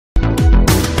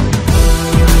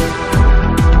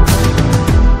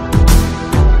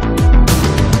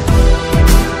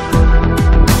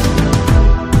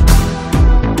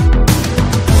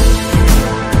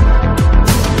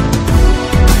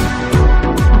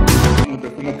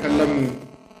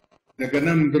daga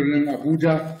nan birnin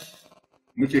Abuja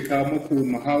muke kawo muku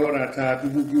muhawara ta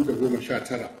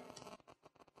 2019,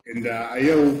 inda a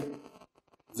yau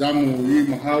za mu yi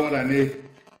muhawara ne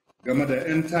game da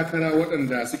 'yan takara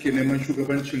waɗanda suke neman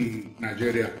shugabancin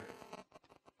Najeriya.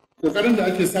 Ƙoƙarin da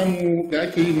ake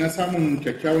yi na samun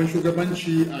kyakkyawan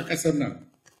shugabanci a ƙasar nan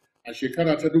a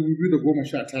shekara ta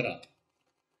 2019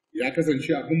 ya kasance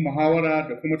abin muhawara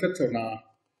da kuma tattaunawa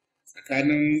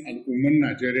tsakanin al'umman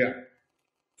Najeriya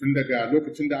tun daga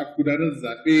lokacin da aka gudanar da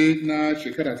zaɓe na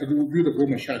shekara ta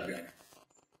 2015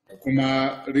 da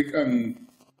kuma riƙon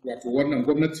wannan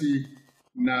gwamnati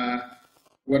na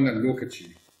wannan lokaci.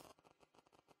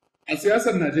 A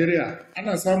siyasar Najeriya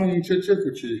ana samun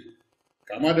cece-kuce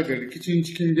kama daga rikicin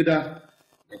cikin gida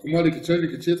da kuma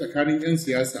rikice-rikice tsakanin 'yan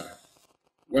siyasa.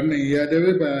 Wannan ya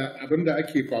dawo ba abin da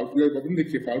ke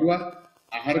faruwa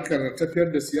a harkar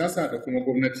tafiyar da siyasa da kuma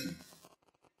gwamnati.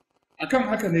 Akan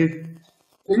haka ne,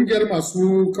 ƙungiyar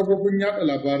masu kafofin yaɗa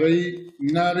labarai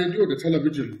na rediyo da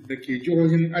talabijin da ke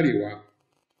jihohin Arewa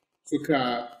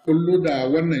suka kullo da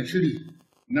wannan shiri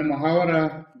na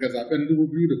muhawara ga zaben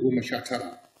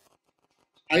 2019.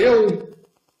 A yau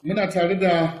muna tare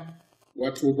da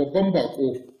babban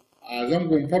bako a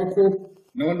zangon farko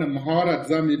na wannan muhawara da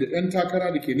zamu yi da ɗan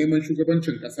takara da ke neman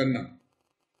shugabancin ƙasar nan.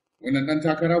 Wannan ɗan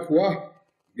takara kuwa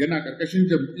yana ƙarƙashin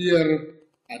jam'iyyar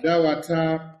adawa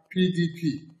ta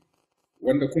PDP,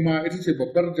 wanda kuma ita ce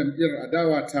babbar jam'iyyar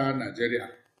adawa ta Najeriya.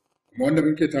 Kuma wanda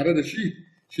muke tare da shi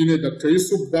shine Dr.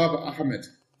 Yusuf Baba-Ahmed,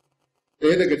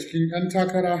 ɗaya daga cikin 'yan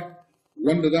takara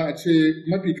wanda za a ce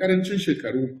mafi ƙarancin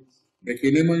shekaru da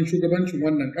ke neman shugabancin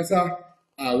wannan ƙasa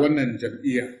a wannan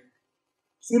jam'iyya.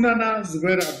 Sunana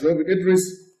Zubairu Abdullahi Idris,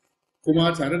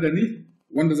 kuma tare da ni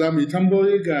wanda za mu yi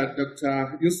tambayoyi ga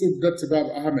Dr. Yusuf Datti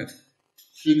Baba-Ahmed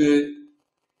shine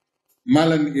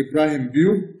Malam Ibrahim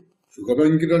Biyu,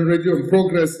 shugaban gidan rediyon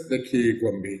Progress da ke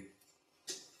Gombe.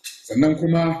 Sannan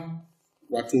kuma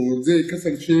zai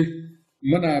kasance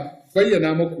muna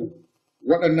bayyana muku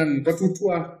waɗannan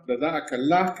batutuwa da za a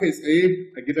kalla kai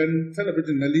tsaye a gidan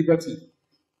talabijin na Liberty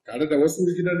tare da wasu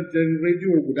gidan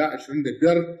rediyo guda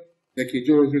 25 da ke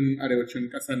jihohin arewacin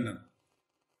ƙasar nan.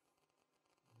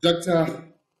 Dr.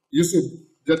 Yusuf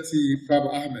Datti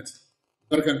Baba-Ahmed,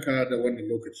 barkanka da wannan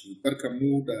lokaci,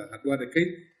 barkanmu da haɗuwa da kai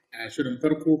a shirin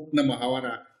farko na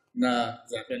muhawara na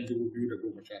zaben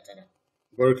 2019.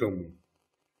 Barkanmu.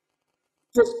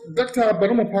 To, Dakta,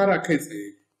 bari mu fara kai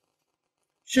tsaye.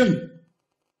 Shin,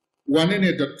 wane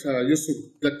ne Dr. Yusuf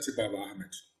Datti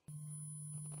Baba-Ahmed?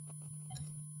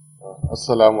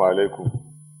 Assalamu alaikum.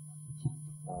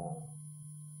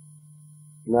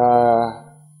 Na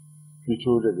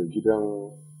fito daga gidan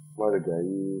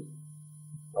marigayi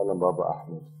Malam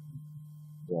Baba-Ahmed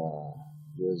da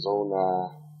ya zauna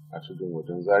a tudun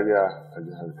wajen Zaria a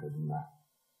jihar Kaduna.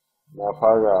 Na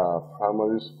fara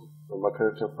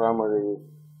makarantar firamare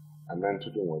a nan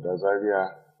tudun wada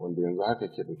Zaria, wanda yanzu haka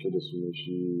ke ɗauke da sunan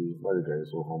shi marigayi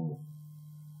tsohonmu.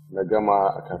 Na gama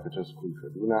a Capital School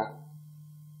Kaduna,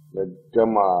 na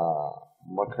gama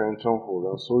makarantar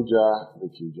horon soja da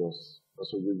ke Jos a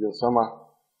sojojin sama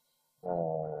a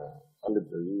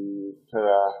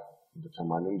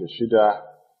 1986.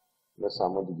 Na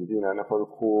samu digiri na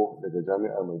farko daga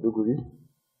jami'ar Maiduguri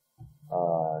a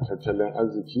tattalin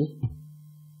arziki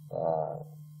a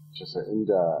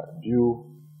 92.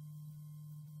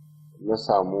 Na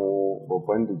samu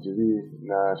babban digiri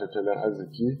na tattalin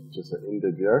arziki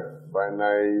 95 bayan na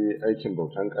yi aikin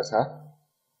bautan ƙasa.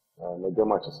 Na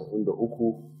gama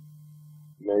 93.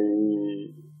 Na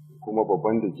yi kuma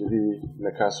babban digiri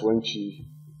na kasuwanci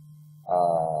a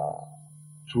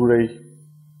Turai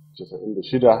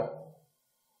 96.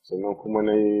 Sannan kuma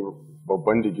na yi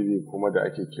babban digiri kuma da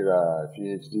ake kira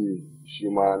PhD shi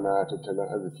ma na tattalin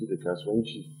arziki da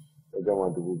kasuwanci, na gama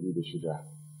 2006.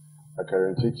 A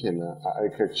karance kenan. A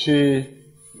aikace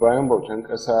bayan bautan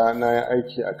ƙasa na yi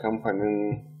aiki a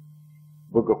kamfanin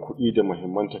buga kuɗi da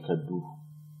muhimman takardu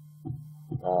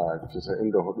a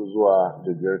 94 zuwa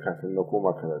da 5 kafin na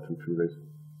koma karatu Turai.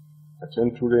 A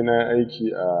can Turai na yi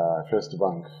aiki a First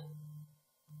Bank.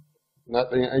 Na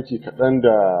ɗan aiki kaɗan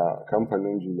da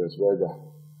kamfanin Julius Berger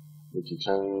da ke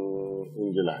can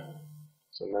Ingila.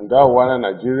 Sannan dawowa na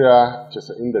Najeriya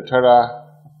 99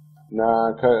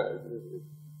 na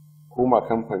koma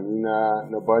kamfani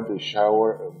na ba da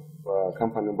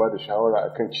kamfanin ba da shawara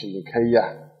akan cinikayya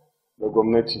na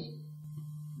gwamnati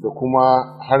da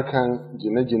kuma harkan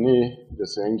gine-gine da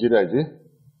sayan gidaje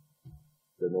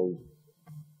da na yi.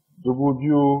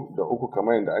 2003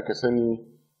 kamar yadda aka sani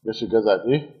ya shiga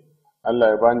zaɓe. Allah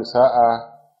ya bani sa'a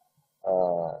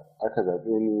aka zaɓe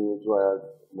ni zuwa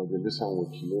majalisar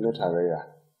wakilai na tarayya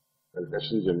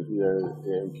ƙarƙashin jam'iyyar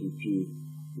ANPP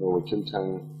na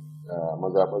wakiltan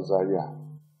mazaɓar Zaria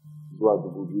zuwa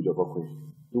 2007.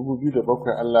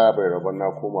 2007 Allah bai rabon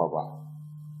na koma ba.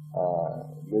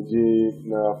 Na je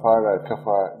na fara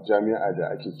kafa jami'a da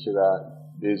ake kira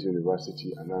Base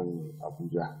University a nan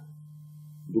Abuja.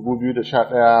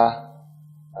 2011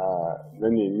 na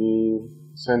nemi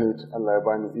Senate, Allah ya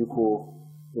bani iko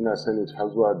ina Senate har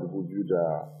zuwa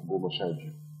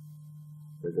 2012.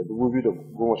 Daga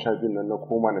 2012 nan na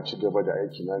koma na ci gaba da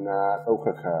aikina na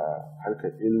ɗaukaka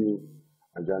harkar ilmi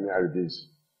a jami'ar Base.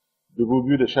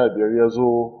 2015 ya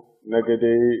zo na ga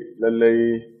dai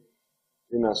lallai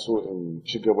ina so in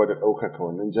ci gaba da ɗaukaka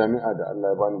wannan jami'a da Allah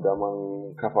ya bani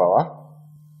daman kafawa,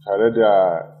 tare da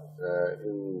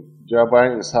in ja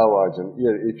bayan in sawa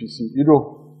jam'iyyar APC ido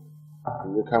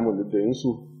in yi kamun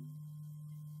luddayinsu.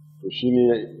 To shi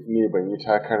ne ban yi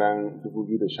takarar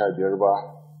 2015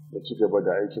 ba, na ci gaba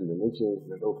da aikin da nake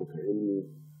na ɗaukaka ilmi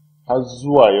har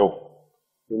zuwa yau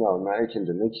ina wannan aikin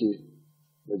da nake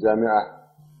na jami'a.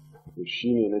 To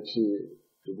shi ne na ce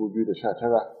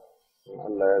 2019 in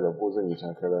Allah ya rabo zan yi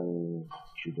takarar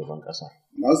shugaban ƙasa.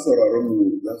 Masu sauraron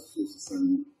mu za su so su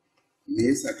san me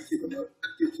yasa kake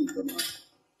son zama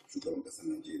shugaban ƙasar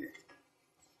Najeriya?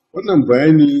 Wannan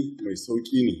bayani mai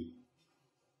sauƙi ne.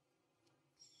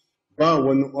 Ba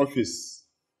wani ofis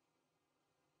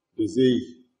da zai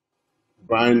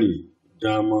bani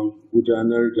daman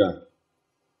gudanar da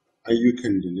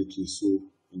ayyukan da nake so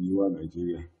in yi wa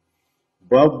Najeriya.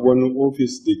 Babu wani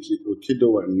ofis da ke ɗauke da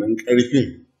wannan ƙarfin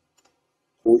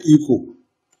ko iko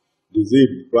da zai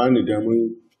bani daman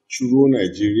ciro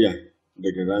Najeriya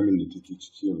daga ramin da take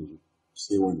ciki yanzu,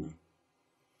 sai wannan.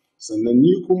 Sannan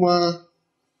ni kuma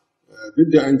duk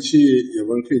da an ce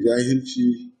yabon kai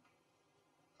jahilci,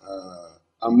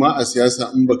 amma a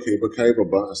siyasa in baka yi ba ka yi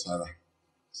babban asara,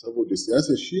 saboda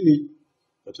siyasa shine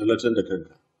ka talatar da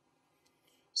kanka.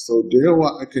 Sau da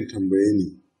yawa akan tambaye ni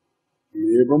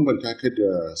me ya bambanta ka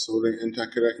da sauran 'yan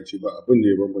takara, in ce ba abin da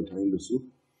ya bambanta ni da su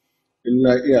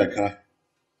illa iyaka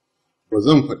ba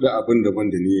zan faɗi abin daban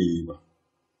da ni yi ba,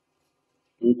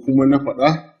 in kuma na faɗa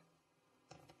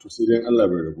to sai dai Allah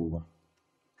bai rabo ba,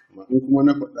 amma in kuma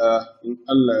na faɗa in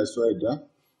Allah ya so yadda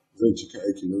zan cika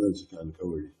aiki na, zan cika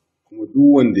alkawari, kuma duk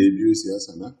wanda ya biyo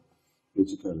siyasa na ya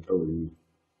cika alkawari ne.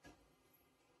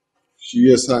 Shi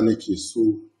yasa nake so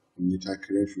in yi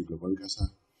takarar shugaban ƙasa,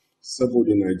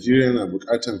 saboda Najeriya na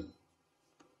buƙatan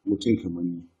mutum kamar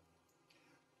ni.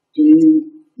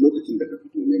 Tun lokacin da ka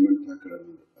fito neman takarar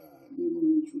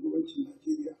neman shugabancin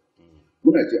Najeriya,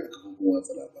 muna ji a kafofin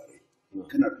watsa labarai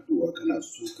kana fitowa kana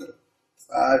sukar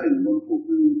tsarin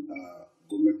manufofin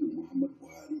gwamnatin Muhammadu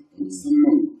Buhari,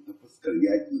 musamman ta fuskar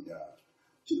yaƙi da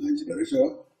cin hanci da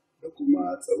rashawa da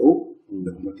kuma tsaro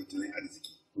da kuma tattalin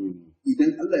arziki.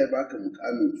 Idan Allah ya baka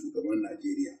mukamin shugaban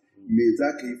Najeriya, me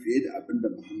za ka yi fiye da abin da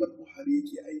Muhammadu Buhari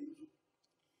yake a yanzu?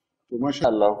 To masha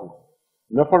Allah,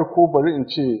 na farko bari in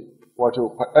ce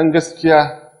wato faɗan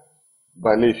gaskiya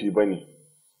ba laifi ba ne.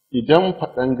 Idan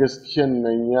faɗan gaskiyan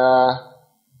nan ya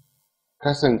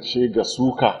kasance ga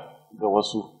suka ga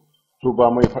wasu, to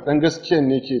ba mai faɗan gaskiyan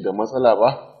ne ke da matsala ba,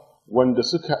 wanda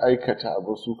suka aikata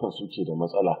abin sukan suke da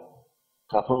matsala.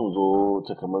 Kafin in zo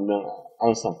takamaiman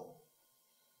ansan,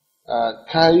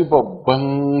 ka yi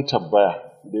babban tabbaya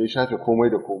da ya shafe komai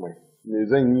da komai. Me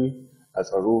zan yi a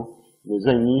tsaro, me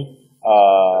zan yi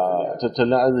a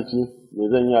tattalin arziki, me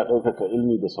zan yi a ɗaukaka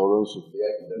ilmi da sauransu.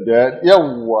 Da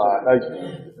yawa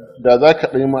da za ka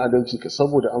ɗai ma'adalci ka,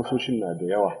 saboda amsoshin na da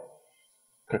yawa,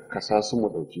 ka kasa su mu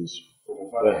ɗauke su.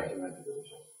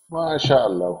 Masha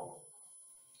Allah.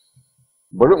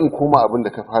 Bari in koma abin da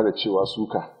ka fara cewa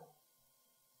suka.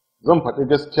 Zan faɗi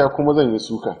gaskiya kuma zan yi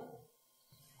suka.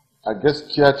 A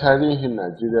gaskiya tarihin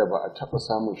Najeriya ba a taɓa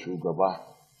samun shugaba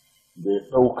da ya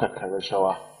ɗaukaka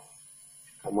rashawa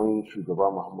kamar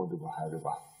shugaba Muhammadu Buhari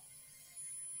ba.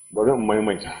 Bari in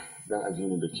maimaita don a ji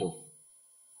ni da kyau.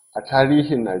 A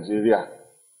tarihin Najeriya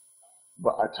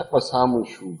ba a taɓa samun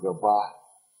shugaba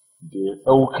da ya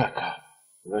ɗaukaka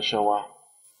rashawa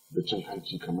da cin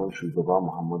hanci kamar shugaba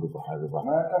Muhammadu Buhari ba.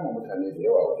 Na kama mutane da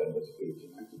yawa waɗanda suke da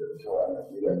cin hanci da rashawa a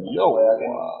Najeriya.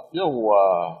 Yawwa.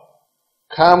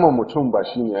 Kama mutum ba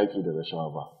shi ne yake da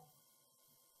rashawa ba.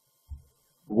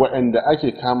 Waɗanda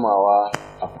ake kamawa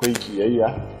akwai kiyayya,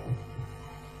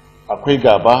 akwai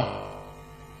gaba,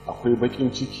 akwai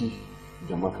baƙin ciki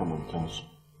da makamantansu.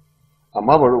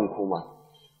 Amma bari in koma,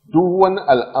 duk wani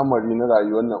al'amari na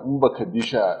rayuwar nan in baka bi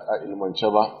shi a ilmance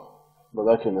ba, ba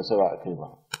za ka yi nasara a kai ba.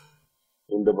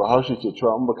 Inda Bahaushe ke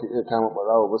cewa in baka iya kama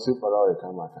ɓarawo ba sai ɓarawo ya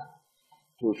kama ka.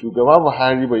 To shugaba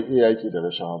Buhari bai iya yaƙi da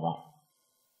rashawa ba.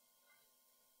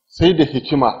 Sai da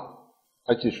hikima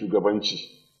ake shugabanci,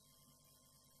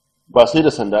 ba sai da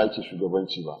sanda ake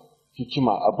shugabanci ba.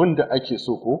 Hikima, abin da ake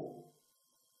so ko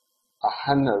a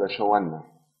hana rashawan nan,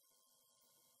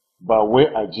 ba wai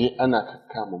a je ana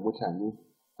kakkama mutane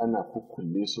ana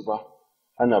kukkulle su ba,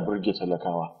 ana burge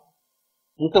talakawa.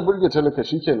 In ka burge talaka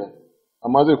shikenan,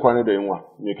 amma zai kwana da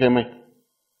yunwa, me kai mai?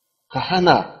 Ka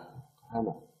hana.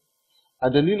 A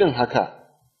dalilin haka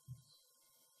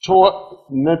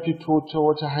na fito ta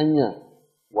wata hanya,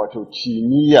 wato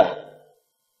kimiyya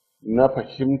na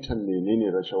fahimtar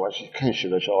menene rashawa, shi kanshi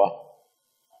rashawa.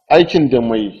 Aikin da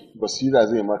mai basira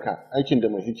zai maka, aikin da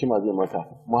mai hikima zai maka,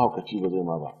 mahaukaci ba zai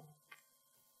ma ba.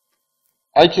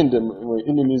 Aikin da mai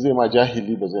ilimi zai ma,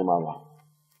 jahili ba zai ma ba.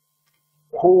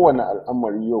 Kowane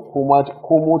al'amari yau,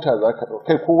 ko mota za ka ɗauka,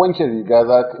 kai ko wanke riga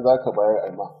za ka bayar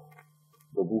a ma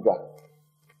da guga,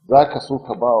 za ka so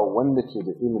ka ba wa wanda ke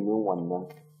da ilimin wannan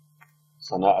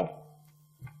sana'ar.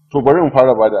 To bari in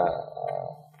fara ba da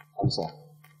amsa.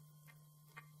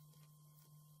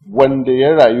 Wanda ya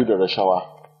rayu da rashawa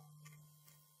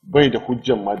bai da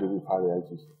hujjan ma da zai fara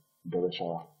yaki da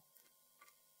rashawa.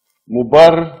 Mu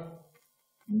bar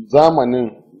zamanin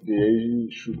da ya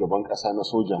yi shugaban ƙasa na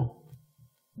soja,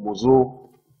 mu zo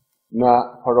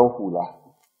na farar hula.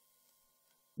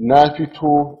 Na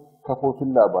fito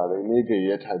kafofin labarai ne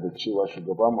gayyata da cewa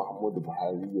shugaba Muhammadu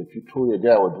Buhari ya fito ya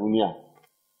gaya wa duniya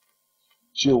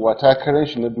cewa takarar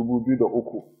shi na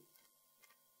 2003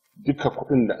 duka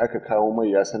kuɗin da aka kawo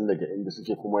mai ya san daga inda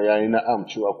suke, kuma ya yi na'am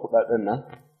cewa kuɗaɗen nan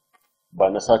ba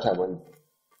na sata ba ne.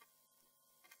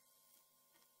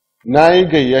 Na yi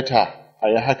gayyata a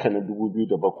yi haka na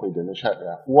 2007 da na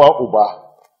 11, uwa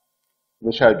uba na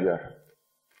 15.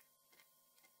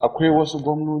 Akwai wasu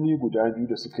gwamnoni guda biyu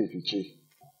da suka fice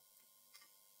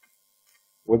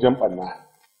wajen ɓanna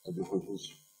a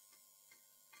jihohinsu.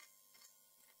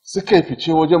 Suka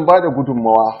fice wajen ba da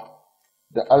gudunmawa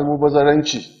da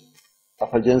almubazaranci a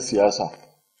fagen siyasa,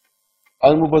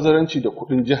 almubazaranci da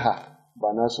kuɗin jiha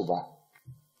ba nasu ba.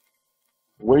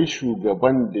 Wai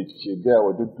shugaban da ke gaya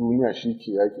wa duk duniya shi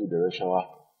ke yaƙi da rashawa,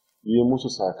 yi musu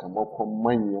sakamakon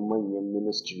manya-manyan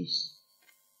ministries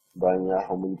bayan ya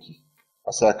hau mulki,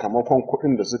 a sakamakon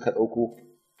kuɗin da suka ɗauko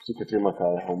suka taimaka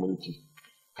ya hau mulki.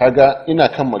 Kaga ina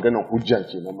kan maganar hujja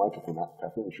kenan ma tukuna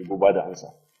kafin in shigo ba da ansa.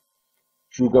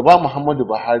 Shugaba Muhammadu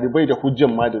Buhari bai da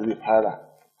hujjan ma da zai fara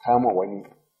kama wani,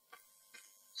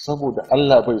 saboda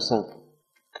Allah bai son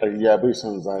ƙarya, bai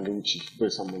son zalunci, bai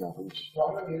son munafunci.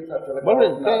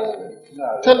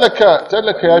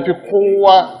 Talaka ya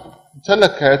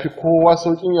fi kowa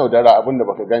sauƙin yaudara, abin da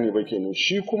baka gane ba kenan.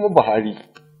 Shi kuma Buhari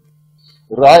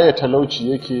raya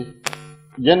talauci yake,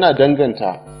 yana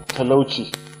danganta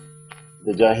talauci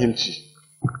da jahilci,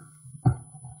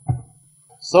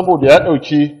 saboda ya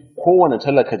ɗauki kowane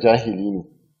talaka jahili ne.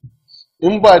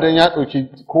 In ba dan ya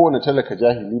ɗauki kowane talaka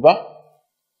jahili ba,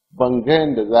 ban ga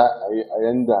yanda za a yi a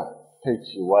yanda kai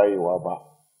ke wayewa ba.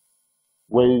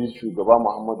 Wai shugaba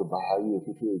Muhammadu Buhari ya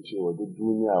fito ya ce wa duk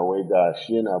duniya wai da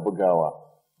shi yana bugawa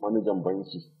manajan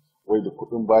banki, wai da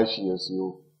kuɗin bashi ya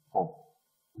siyo fom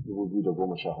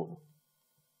 2014.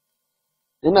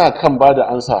 Ina kan ba da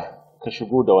ansa ka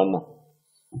shigo da wannan.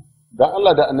 Dan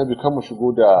Allah da Annabi kan mu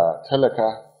shigo da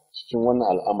talaka cikin wannan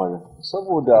al'amarin,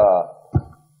 saboda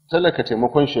talaka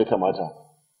taimakon shi ya kamata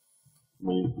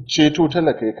mai ceto,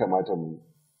 talaka ya kamata mu,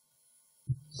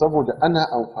 saboda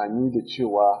ana amfani da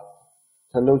cewa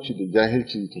talauci da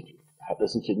jahilci haɗe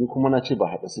suke, ni kuma na ce ba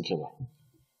haɗe suke ba.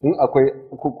 In akwai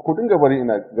ku dinga bari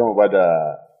ina gama ba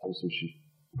da amsoshi.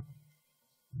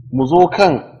 Mu zo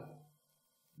kan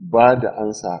ba da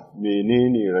ansa,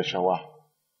 menene rashawa,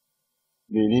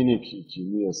 menene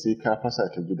kimiyyar, sai ka fasa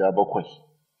ta gida 7.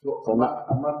 Amma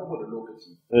saboda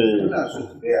lokaci, ina so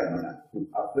ka gaya mana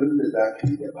abin da za ka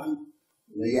yi daban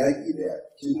na yaƙi da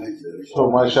cin hanci da rashawa.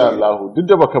 To masha Allah, duk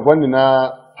da baka bani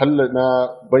na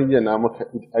bayyana maka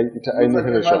ita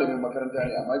ainihin rashawa. Malamin makaranta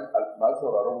ne, amma masu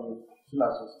sauraron suna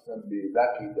so su san me za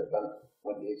ka yi daban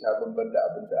wanda ya sha bamban da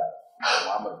abin da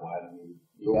Muhammadu Buhari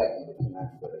ya yaƙi da cin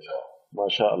hanci da rashawa.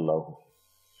 Masha Allah.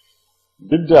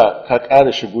 Duk da ka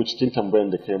ƙara shigo cikin tambayan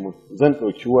da kai mun, zan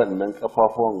ɗauki wannan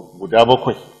ƙafafuwan guda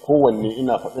 7, kowanne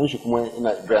ina faɗin shi kuma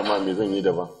ina gaya ma me zan yi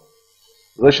daban.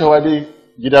 Rashawa dai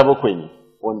gida 7 ne,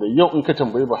 wanda yau in ka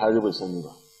tambayi Buhari bai sani ba.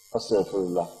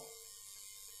 Astaghfirullah.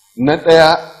 Na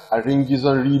ɗaya, a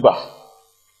ringizon riba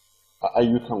a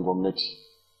ayyukan gwamnati,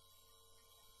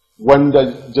 wanda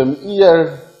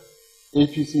jam'iyyar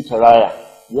APC ta raya,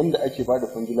 yanda ake ba da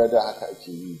kwangila da haka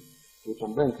ake yi. To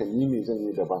tambayan kan ni me zan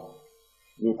yi daban,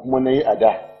 me kuma na yi a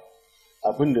da.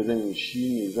 Abin da zan yi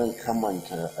shi ne zan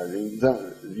kamanta zan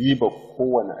riba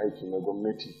kowane aiki na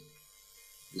gwamnati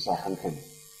bisa hankali,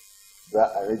 za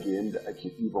a rage yadda ake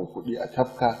ɗiban kuɗi a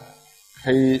tafka,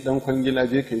 kai ɗan kwangila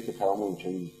je ka yi ka kawo mun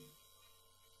canji,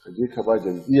 ka je ka ba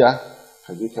jam'iyya,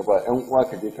 ka je ka ba 'yan uwa,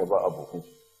 ka je ka ba abokai.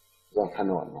 Zan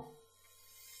hana wannan.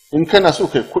 In kana so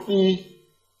kai kuɗi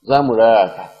za mu raya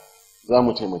ka, za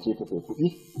mu taimake ka kai kuɗi,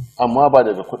 amma ba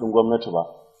daga kuɗin gwamnati ba,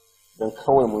 don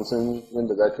kawai mun san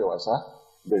yadda za ka yi wasa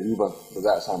da riban da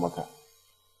za a sa maka.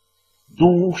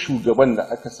 Duk shugaban da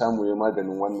aka samu ya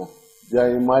maganin wannan, ya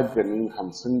yi maganin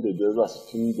 55 zuwa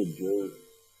 65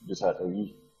 bisa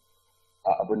ɗari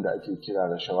a abin da ake kira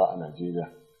rashawa a Najeriya.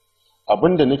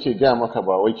 Abin da nake gaya maka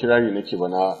ba wai kirari nake ba,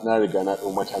 na riga na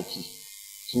ɗau mataki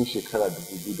tun shekara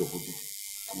 2004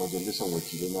 a majalisar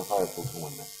wakilai na fara ɗaukan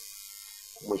wannan,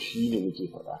 kuma shi ne nake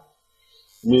faɗa.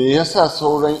 Me yasa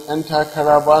sauran 'yan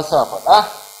takara ba sa faɗa?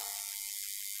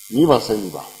 Ni ban sani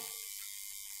ba,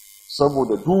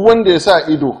 saboda duk wanda ya sa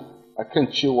ido akan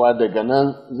cewa daga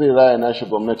nan zai raya nashi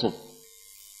gwamnatin,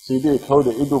 sai dai kau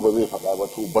da ido ba zai faɗa ba.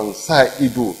 To ban sa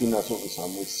ido ina son in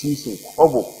samu sisin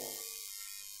kwabo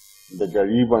daga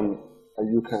riban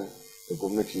ayyukan da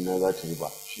gwamnati na za ta yi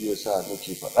ba. Shi yasa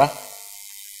nake faɗa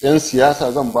 'yan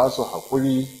siyasa zan ba su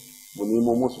haƙuri, mu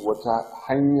nemo musu wata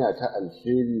hanya ta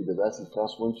alheri da za su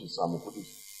kasuwanci samu kuɗi,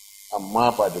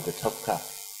 amma ba daga tafka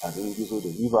a ringizo da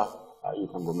riba a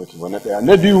ayyukan gwamnati ba. Na ɗaya.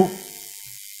 Na biyu,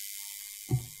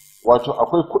 wato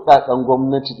akwai kuɗaɗen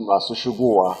gwamnati masu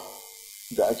shigowa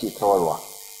da ake kawarwa,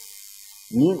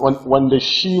 wanda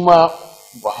shi ma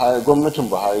gwamnatin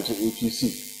Buhari ta APC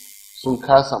sun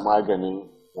kasa maganin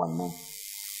wannan.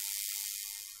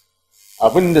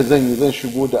 Abin da zan yi, zan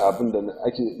shigo da abin da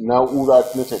ake na'ura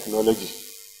na technology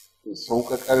in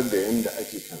sauƙaƙar da yadda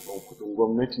ake karɓar kuɗin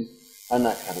gwamnati,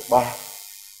 ana karɓa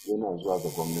yana zuwa ga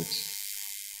gwamnati.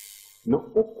 Na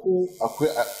uku, akwai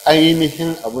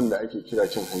ainihin abin da ake kira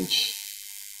cin hanci,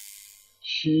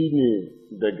 shi ne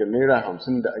daga naira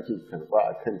 50 da ake karɓa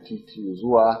a kan titi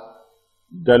zuwa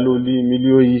daloli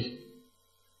miliyoyi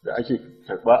da ake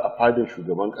karɓa a fadar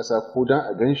shugaban ƙasa, ko don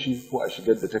a gan shi ko a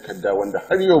shigar da takarda, wanda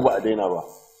har yau ba a daina ba.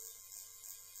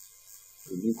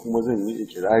 Ni kuma zan yi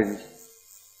ikirari,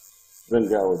 zan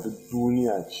gaya wa duk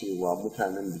duniya cewa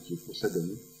mutanen da ke kusa da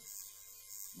ni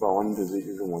ba wanda zai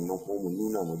irin wannan, ko mu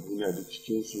nuna ma duniya duk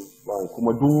cikinsu ba,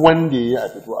 kuma duk wanda ya yi a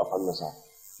fito a fallasa,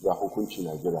 ga hukunci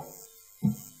na jira.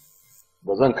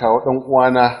 Ba zan kawo ɗan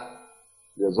uwana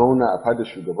ya zauna a fadar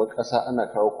shugaban ƙasa ana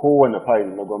kawo kowane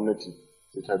fayil na gwamnati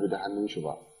sai ta bi da hannun shi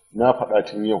ba. Na faɗa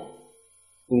tun yau,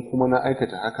 in kuma na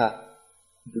aikata haka,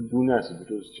 duk duniya su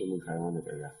fito su ce min kayi mana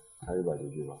ƙarya, kayi ba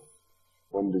daidai ba.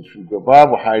 Wanda shugaba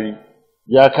Buhari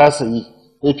ya kasa yi,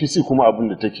 APC kuma abin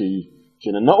da take yi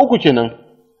kenan. Na uku kenan,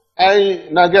 ai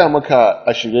na gaya maka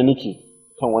a shirye nake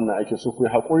kan wannan ake so ku yi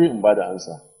haƙuri in ba da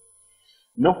ansa.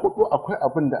 Na hudu, akwai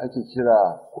abin da ake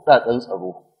kira kuɗaɗen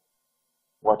tsaro,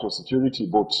 wato security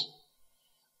vote.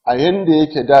 A yanda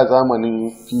yake da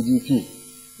zamanin PDP,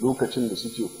 lokacin da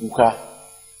suke kuka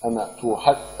ana to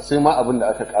sai ma abin da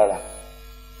aka ƙara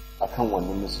a kan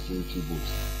wannan na security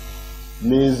vote.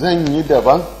 Me zan yi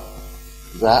daban?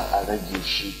 Za a rage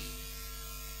shi,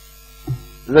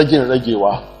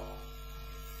 ragewa,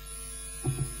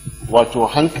 wato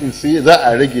hankali sai za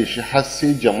a rage shi har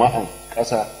sai jama'an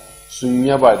ƙasa sun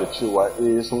yaba da cewa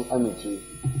sun amince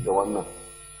da wannan.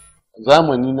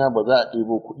 Zamani na ba za a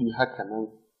ɗebo kuɗi haka nan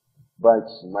ba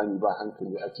kimani ba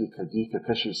hankali a ce ka je ka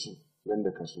kashe su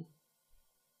yadda ka so.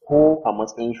 Ko a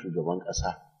matsayin shugaban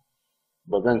ƙasa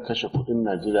ba zan kashe kuɗin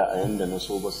Najeriya a yanda na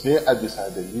so ba, sai a bisa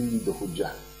dalili da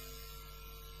hujja.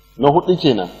 Na hudu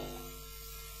kenan.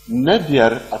 Na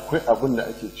biyar, akwai abin da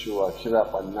ake cewa kira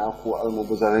ɓanna ko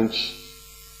almubazaranci.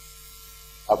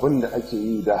 Abin da ake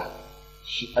yi da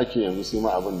shi ake yanzu sai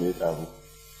ma abin da ya ƙaru.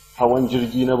 Hawan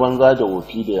jirgi na banza da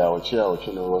wofi da yawace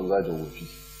na banza da wofi.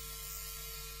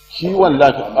 Kiwon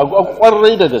lafiya a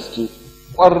ƙwarai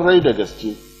da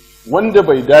gaske wanda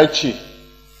bai dace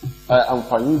a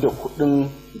amfani da kuɗin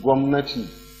gwamnati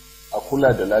a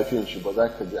kula da lafiyar shi ba, za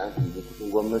ka ji an ɗauki kuɗin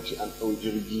gwamnati an ɗau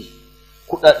jirgi,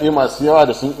 kuɗaɗe masu yawa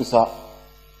da sun isa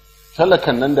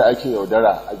talakan nan da ake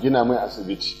yaudara a gina mai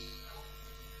asibiti.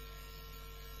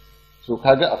 So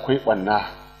kaga akwai ɓanna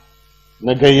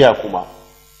na gayya kuma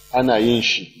ana yin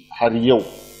shi har yau,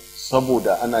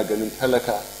 saboda ana ganin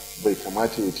talaka bai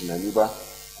kamata ya tunani ba,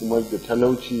 kuma da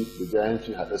talauci da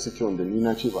jahilci haɗa suke, wanda ni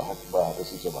na ce ba haɗa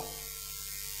suke ba.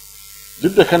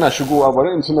 Duk da kana shigowa,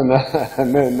 bari in tuna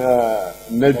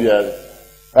na biyar,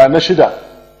 na shida.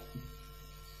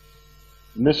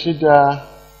 Na shida,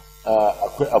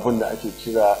 akwai abin da ake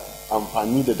kira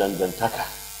amfani da dangantaka.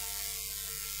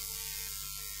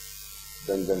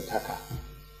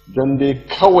 Don dai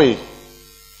kawai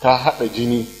ka haɗa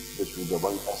jini da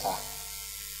shugaban ƙasa,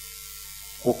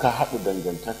 ko ka haɗa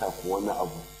dangantaka ko wani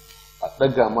abu a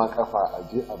ɗaga ma kafa a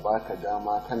je a baka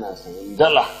dama kana sayan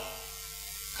dala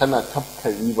kana tafka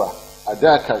riba. A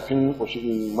da kafin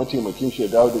mataimakin shi ya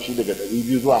dawo da shi daga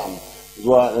 200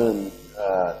 zuwa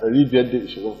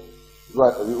 520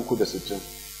 zuwa 360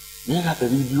 naira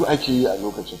 200 ake yi a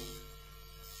lokacin.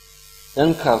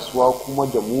 'Yan kasuwa kuma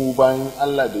da mu bayan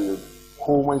Allah da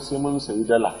komai sai mun sayi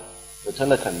dala da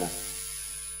talakan nan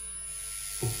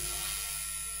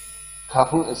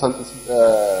kafin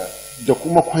da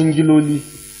kuma kwangiloli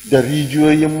da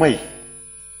rijiyoyin mai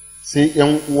sai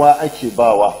 'yan uwa ake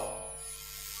bawa.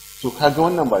 To kaga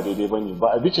wannan ba daidai ba ne,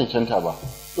 ba a bi cancanta ba.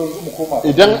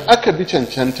 Idan aka bi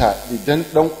cancanta, idan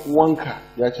dan uwanka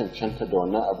ya cancanta da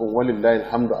wannan abin walillahi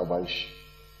alhamdu a bashi,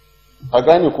 a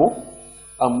gane ko?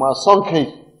 Amma son kai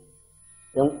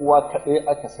 'yan uwa kaɗai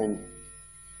aka sani,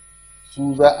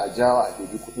 su za a jawa a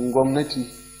ɗabi kuɗin gwamnati.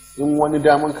 In wani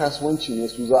daman kasuwanci ne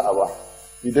su za a ba,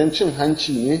 idan cin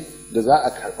hanci ne da za a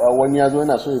karɓa wani ya zo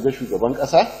yana so ya ga shugaban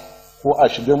ƙasa ko a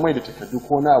shigar mai da takardu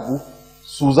ko na abu,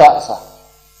 su za a sa.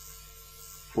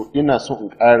 To ina so in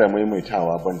ƙara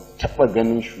maimaitawa, ban taɓa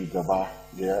ganin shugaba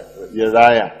ya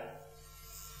raya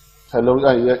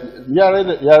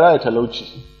talauci.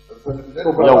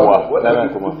 Yawa,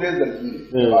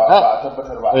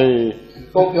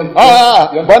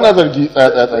 ba na zargi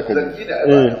tsakanin.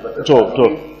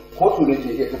 Kotu ne ke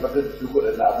iya tabbatar da duk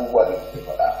waɗannan abubuwa da ke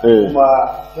faɗa. Kuma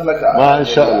talaka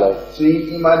sun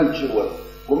yi imanin cewa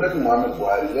gwamnatin Muhammadu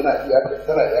Buhari tana iya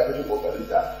kashe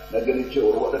kokarinta na ganin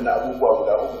cewa waɗannan abubuwa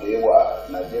guda uku da yawa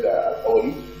Najeriya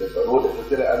alƙawari da tsaro da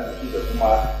tattalin arziki da kuma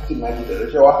cin hanci da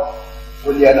rashawa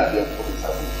wani yana biyan kuɗin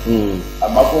sabo.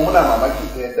 Amma ko muna mamaki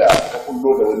ta yadda ka kullo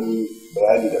da wani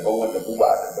bayani daban wanda mu ba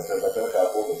a tabbatar ka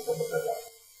ko ba su tabbatar ba.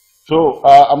 To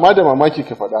amma da mamaki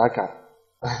ka faɗa haka.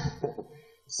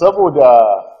 Saboda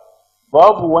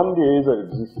babu wanda ya yi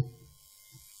zargi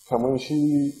kamar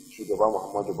shi shugaba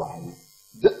Muhammadu Buhari.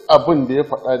 Duk abin da ya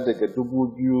faɗa daga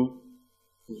 2000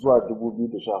 zuwa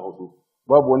 2014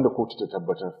 babu wanda kotu ta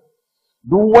tabbatar.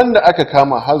 Duk wanda aka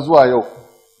kama har zuwa yau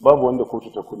babu wanda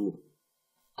kotu ta kulle.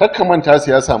 Kakka manta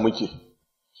siyasa muke.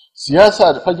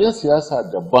 Fagen siyasa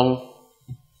daban,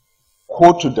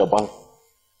 kotu daban.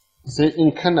 Sai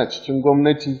in kana cikin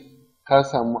gwamnati ka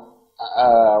samu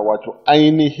wato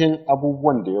ainihin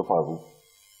abubuwan da ya faru,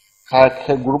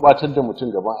 ka gurbatar da mutum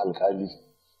gaban alkali,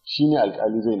 shine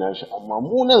alkali zai nashi. Amma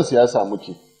mu nan siyasa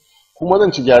muke, kuma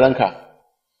zan ci gyaran ka,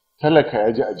 talaka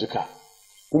ya ji a jika,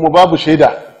 kuma babu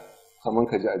shaida kamar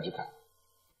ka ji a jika.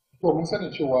 To mun sani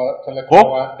cewa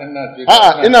talakawa ɗan Najeriya.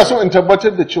 A'a, ina so in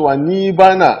tabbatar da cewa ni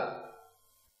bana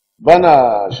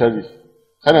shari,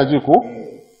 kana ji ko?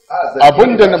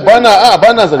 Abinda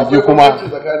bana zargi, kuma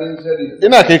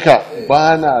ina kai ka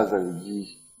bana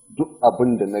zargi duk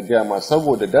abinda na gaya ma,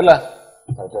 saboda dala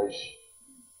ta tashi,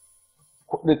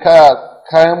 kudin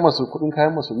kayan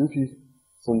masarufi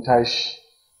sun tashi,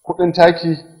 kudin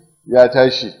taki ya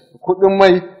tashi, kudin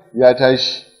mai ya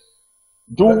tashi,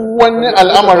 duk wani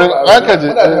al'amarin aka ji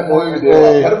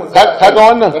kaga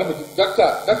wannan,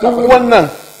 duk wannan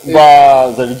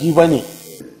ba zargi bane.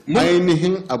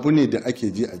 Ainihin abu ne da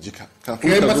ake ji a jika.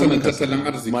 Kai masanin tattalin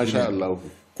arziki. Masha Allah.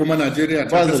 Kuma Najeriya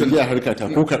ta kasance. Ba zargi a harkata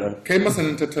ko kaɗan. Kai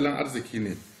masanin tattalin arziki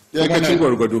ne. Ya kacin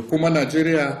gwargwado. Kuma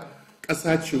Najeriya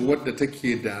ƙasa ce wadda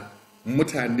take da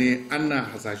mutane, ana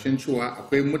hasashen cewa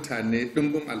akwai mutane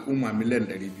ɗimbin al'umma miliyan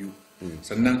 200.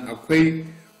 Sannan akwai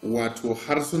wato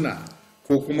harsuna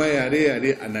ko kuma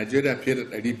yare-yare a Najeriya fiye da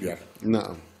 500.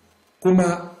 Na'am.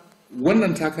 Kuma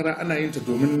wannan takara ana yin ta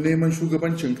domin neman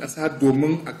shugabancin ƙasa,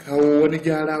 domin a kawo wani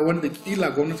gyara wanda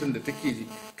kila gwamnatin da take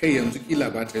kai yanzu kila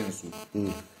ba ta yin su.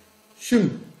 Shin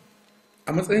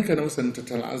a matsayinka na masanin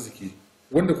tattalin arziki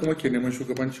wanda kuma ke neman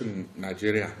shugabancin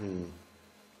Najeriya,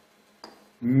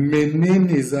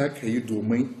 menene za ka yi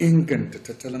domin inganta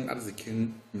tattalin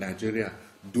arzikin Najeriya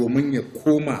domin ya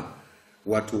koma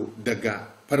wato daga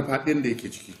farfaɗin da yake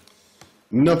ciki?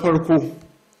 Na farko,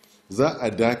 za a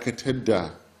dakatar da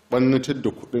ɓannatar da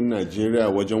kudin Najeriya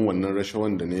wajen wannan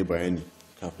rashawan da na yi bayani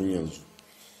kafin yanzu.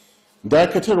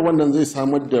 Dakatar wannan zai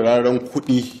samar da raran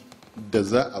kuɗi da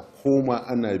za a koma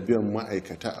ana biyan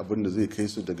ma'aikata abinda zai kai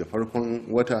su daga farkon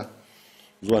wata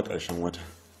zuwa ƙarshen wata.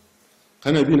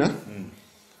 Kana bi na?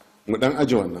 Mu ɗan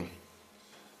aje wannan.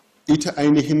 Ita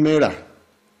ainihin naira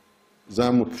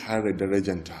za mu kare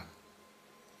darajanta.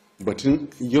 Batun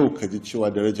yau ka ji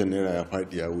cewa darajar naira ya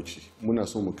faɗi ya wuce, muna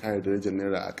so mu kare darajar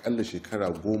naira akalla shekara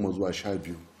 10 zuwa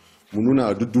 12, mu nuna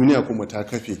wa duk duniya kuma ta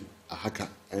kafe a haka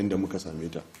a yadda muka same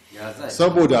ta.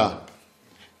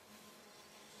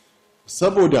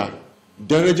 Saboda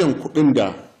darajar kuɗin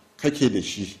da kake da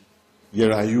shi ya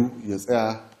rayu ya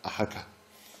tsaya a haka,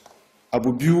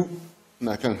 abu biyu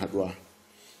na kan haduwa.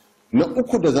 Na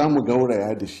uku da za mu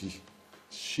gauraya da shi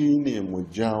shine mu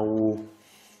jawo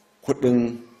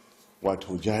kudin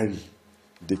wato jari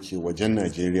da ke wajen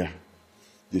Najeriya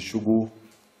ya shigo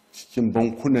cikin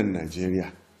bankunan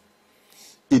Najeriya.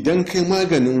 Idan kai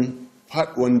maganin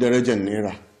faduwan darajar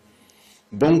naira,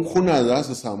 bankuna za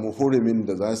su samu hurumin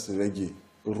da za su rage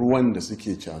ruwan da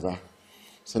suke caza,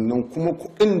 sannan kuma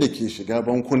kudin da ke shiga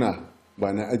bankuna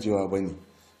ba na ajiyewa ba ne,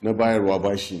 na bayarwa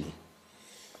bashi ne.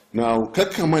 Na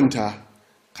kakka manta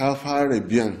ka fara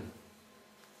biyan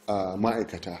a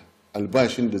ma'aikata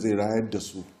albashin da zai rayar da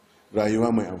su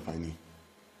rayuwa mai amfani.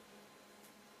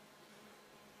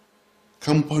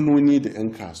 Kamfanoni da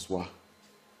 'yan kasuwa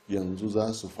yanzu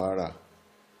za su fara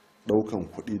daukan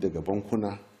kuɗi daga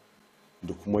bankuna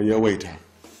da kuma yawaita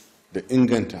da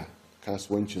inganta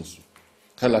kasuwancinsu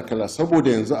kala-kala,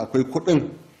 saboda yanzu akwai kuɗin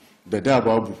da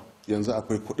babu, yanzu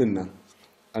akwai kuɗin nan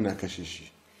ana kashe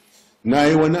shi. Na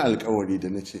yi wani alkawari da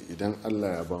na ce idan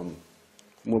Allah ya bamu,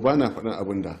 kuma ba na faɗin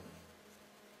abin da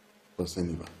ban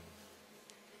sani ba,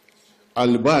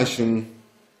 albashin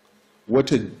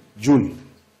wata Jun,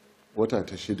 wata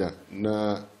ta 6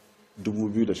 na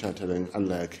 2019 in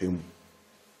Allah ya kai mu,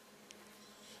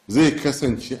 zai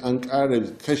kasance an ƙara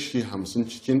kashi 50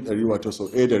 cikin 100, wato sau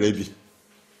 1.5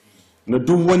 na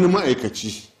duk wani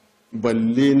ma'aikaci,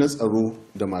 balle na tsaro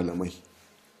da malamai.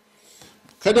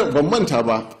 Kada ban manta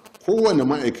ba, kowane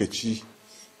ma'aikaci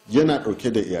yana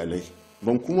ɗauke da iyalai.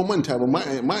 Ban kuma manta ba,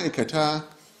 ma'aikata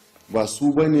ba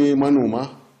su bane manoma,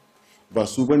 ba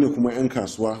su bane kuma 'yan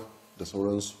kasuwa da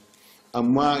sauransu.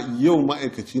 Amma yau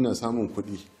ma'aikaci na samun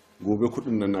kuɗi, gobe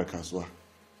kuɗin nan na kasuwa,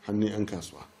 hannun 'yan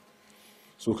kasuwa.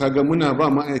 So kaga muna ba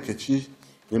ma'aikaci,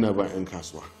 yana ba 'yan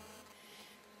kasuwa.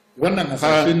 Wannan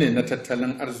hasashe ne na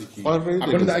tattalin arziki.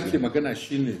 Abinda ake magana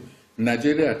shine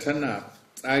Najeriya tana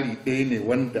tsari ɗaya ne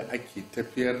wanda ake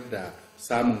tafiyar da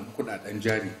samun kudaden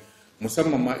jari,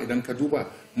 musamman ma idan ka duba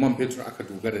man fetur aka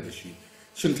dogara da shi.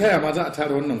 Shin taya ma za a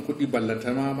tara wannan kuɗi,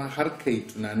 ballantana ma har kai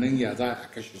tunanin ya za a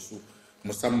kashe su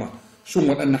musamman? Shin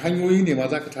waɗannan hanyoyi ne ma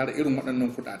za ka tara irin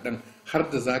waɗannan kudaden har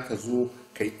da za ka zo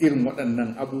kai irin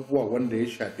waɗannan abubuwa wanda ya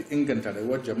shafi inganta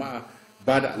rayuwar jama'a,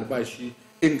 ba da albashi,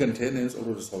 inganta yanayin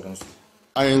tsaro da sauransu?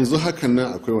 A yanzu hakan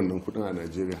nan akwai wannan kuɗin a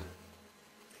Najeriya.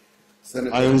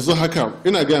 A yanzu haka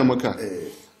ina gaya maka,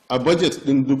 a budget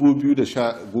din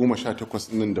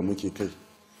 2018 nan da muke kai,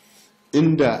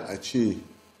 inda a ce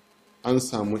an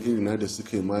samu irina da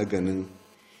suka yi maganin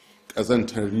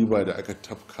ƙazantar riba da aka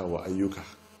tafka wa ayyuka,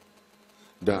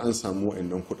 da an samu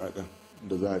wa'annan kudaden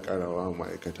da za a karawa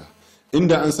ma'aikata.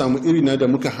 Inda an samu irina da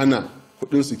muka hana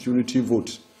kudin security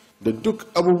vote da duk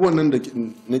abubuwan nan da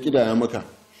na kidaya maka,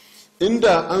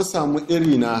 inda an samu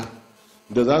irina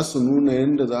da za su nuna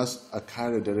yadda za su a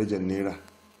kare darajar naira,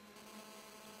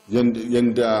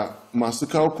 yadda masu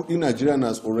kawo kuɗi Najeriya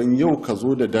na tsoron yau ka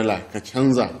zo da dala ka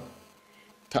canza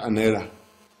ta a naira,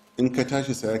 in ka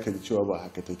tashi saya ka ji cewa ba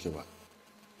haka take ba.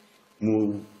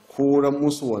 Mu koran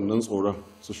musu wannan tsoron,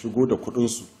 su shigo da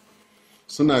kuɗinsu,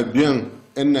 suna biyan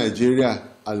 'yan Najeriya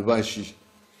albashi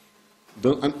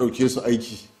don an ɗauke su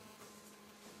aiki.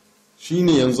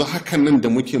 Shine yanzu hakan nan da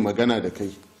muke magana da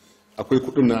kai, akwai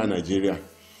kudin na a Najeriya.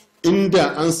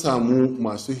 Inda an samu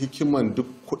masu hikiman duk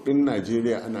kudin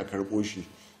Najeriya ana karbo shi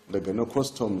daga na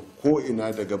custom ko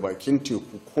ina, daga bakin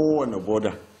teku, kowane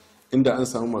border, inda an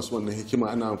samu masu wannan hikima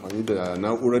ana amfani da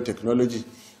na'urar technology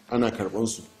ana karban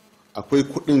su, akwai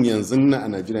kudin yanzu na a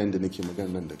Najeriya inda nake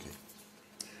magana nan da kai.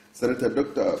 Sanata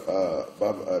Dr.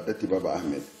 Datti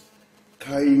Baba-Ahmed,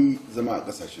 ka yi zama a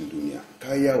kasashen duniya,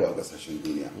 ka yi yawo a kasashen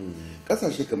duniya.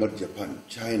 Kasashe kamar Japan,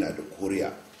 China da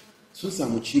Korea sun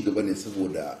samu ci gaba ne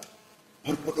saboda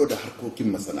farfado da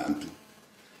harkokin masana'antu.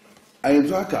 A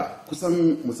yanzu haka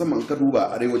kusan musamman ka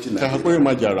duba arewacin Najeriya, ta hakuri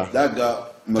ma gyara, daga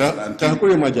masana'antu, ta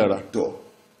hakuri ma gyara, to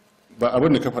ba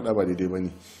abin da ka faɗa ba daidai ba ne.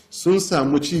 Sun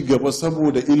samu ci gaba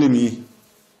saboda ilimi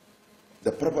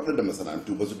da farfado da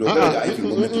masana'antu, ba su dogara ga aikin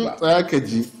gwamnati ba. Tsaya ka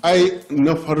ji, ai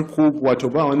na farko wato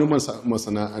ba wani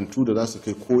masana'antu da za su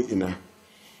kai ko ina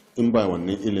in ba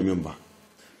wannan ilimin ba.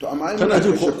 To amma ai muna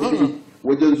kashe kuɗi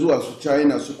wajen zuwa su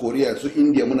China, su Korea, su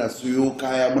India, muna siyo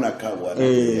kaya muna kawowa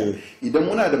Najeriya. Idan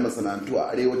muna da masana'antu a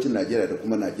arewacin Najeriya da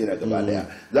kuma Najeriya gaba daya,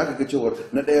 za ka ga cewa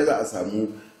na ɗaya za a samu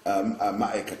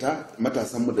ma'aikata,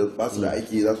 matasanmu da ba su da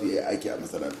aiki za su yi aiki a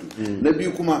masana'antu. Na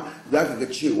biyu kuma za ka ga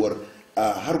cewar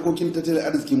harkokin tattalin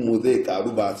arzikin mu zai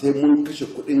karu, ba sai mun kashe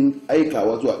kuɗin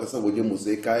aikawa zuwa ƙasar waje mu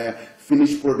sai kaya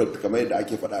finished product kamar yadda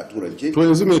ake faɗa a turance. To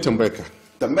yanzu me tambayar ka?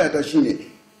 Tambaya ta shine,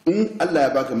 in Allah ya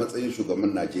baka matsayin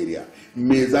shugaban Najeriya,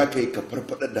 me za ka yi ka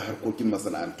farfadar da harkokin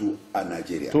masana'antu a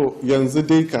Najeriya? To yanzu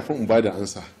dai kafin in bada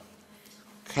ansa,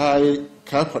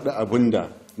 ka faɗi abin da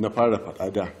na fara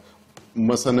faɗa da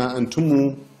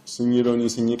masana'antunmu sun yi rauni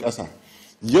sun yi ƙasa.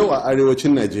 Yau a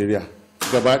arewacin Najeriya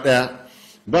gaba ɗaya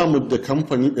ba mu da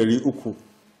kamfani 300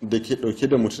 da ke ɗauke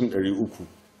da mutum 300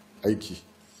 aiki.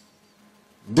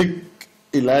 Duk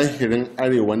ilahirin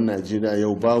arewan Najeriya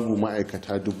yau babu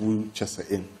ma'aikata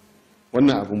 90,000.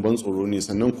 Wannan abin ban tsoro ne.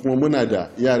 Sannan kuma muna da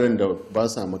yaran da ba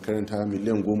sa makaranta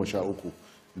miliyan 13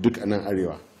 duk a nan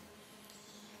arewa.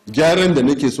 Gyaran da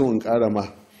nake so in ƙara ma,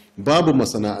 babu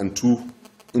masana'antu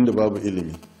inda babu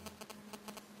ilimi.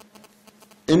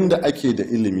 Inda ake da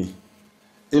ilimi,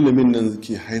 ilimin nan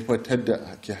ke haifar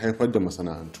da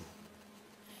masana'antu.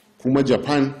 Kuma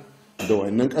Japan da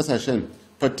wannan kasashen,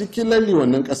 particularly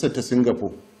wannan kasar ta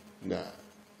Singapore da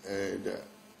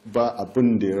ba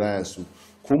abin da ya raya su,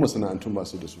 ko masana'antun ba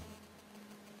su da su,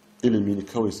 ilimi ne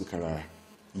kawai suka raya.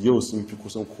 Yau sun fi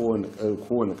kusan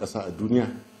kowane kasa a duniya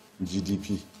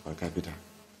GDP per capita,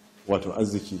 wato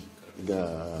arziki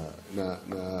na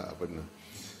abin nan.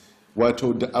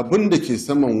 Wato da abin da ke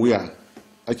saman wuya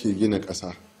ake gina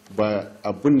ƙasa, ba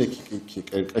abin da ke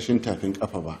ƙarƙashin tafin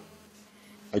ƙafa ba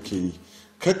ake yi.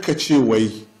 Kakkace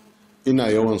wai ina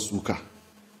yawan suka,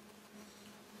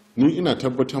 ni ina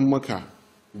tabbatar maka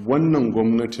wannan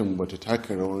gwamnatin bata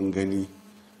taka rawan gani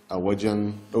a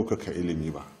wajen ɗaukaka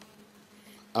ilimi ba.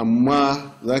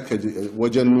 Amma za ka ji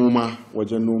wajen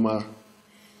noma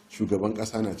shugaban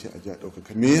ƙasa na ce a ji a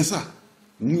ɗaukaka. Me yasa?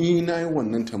 Ni na yi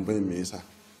wannan tambayin me yasa?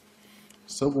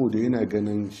 Saboda yana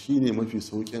ganin shi ne mafi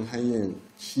sauƙin hanyar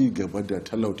ci gaba da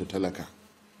talauta talaka.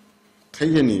 Kai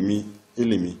ya nemi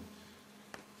ilimi,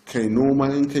 kai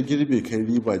noma, in ka girbe kai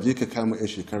riba, je ka kama 'yan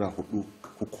shekara 4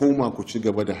 ku koma ku ci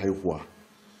gaba da haihuwa.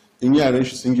 In yaran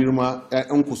shi sun girma,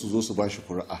 'ya'yanku su zo su ba shi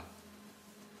kuri'a.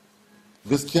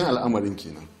 Gaskiyan al'amarin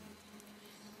kenan.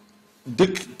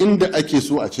 Duk inda ake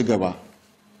so a ci gaba,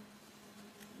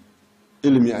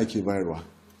 ilimi ake bayarwa.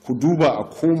 Ku duba a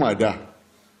koma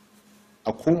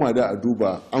da a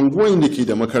duba anguwan da ke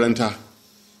da makaranta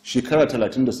shekara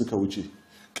 30 da suka wuce,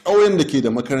 ƙauyen da ke da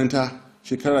makaranta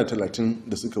shekara 30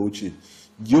 da suka wuce.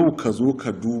 Yau ka zo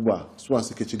ka duba suwa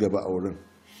suka ci gaba a wurin.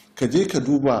 Ka je ka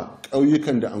duba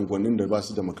ƙauyukan da angonin da ba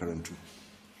su da makarantu,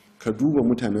 ka duba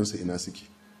mutanensu ina suke.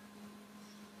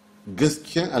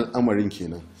 Gaskiyan al'amarin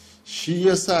kenan. Shi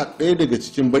yasa ɗaya daga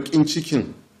cikin baƙin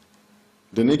cikin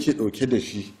da nake ɗauke da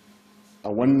shi a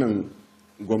wannan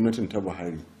gwamnatin ta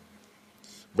Buhari,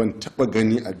 ban taɓa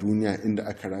gani a duniya inda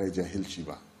aka raya jahilci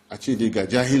ba. A ce dai ga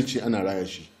jahilci ana raya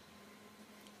shi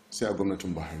sai a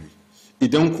gwamnatin Buhari.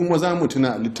 Idan kuma za mu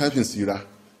tuna a littafin sira,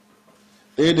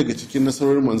 ɗaya daga cikin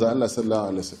nasarorin manzo Allah sallallahu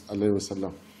alaihi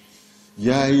wasallam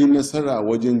ya yi nasara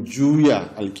wajen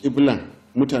juya alƙiblan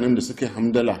mutanen da suka yi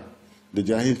hamdala da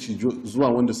jahilci zuwa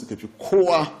wanda suka fi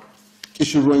kowa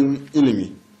ƙishirwan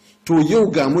ilimi. To yau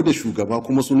gamu da shugaba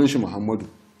kuma sunan shi Muhammadu,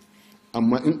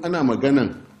 amma in ana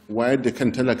maganan wayar da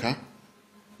kan talaka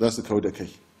za su kau da kai.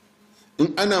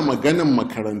 In ana maganan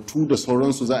makarantu da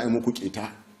sauransu za a yi muku keta.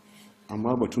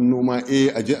 Amma batun noma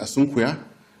aje a sunkuya,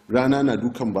 rana na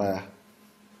dukan baya,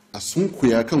 a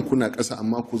sunkuya kan kuna ƙasa,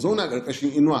 amma ku zauna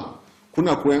ƙarƙashin inuwa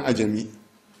kuna koyan ajami,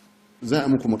 za a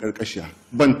muku maƙarƙashiya.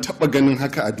 Ban taɓa ganin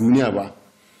haka a duniya ba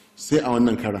sai a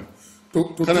wannan karan.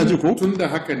 Kana ji ko? Tun da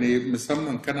haka ne,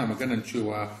 musamman kana maganan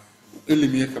cewa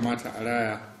ilimi ya kamata a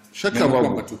raya, shakka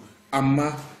babu,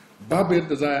 amma babu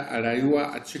yadda za a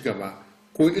rayuwa a ci gaba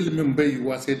ko ilimin bai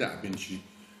yiwuwa sai da abinci.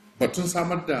 Batun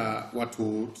samar da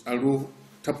wato tsaro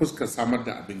ta fuskar samar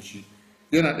da abinci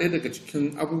yana ɗaya daga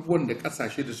cikin abubuwan da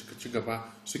ƙasashe da suka ci gaba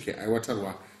suke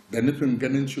aiwatarwa da nufin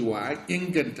ganin cewa an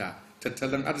inganta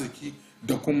tattalin arziki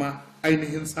da kuma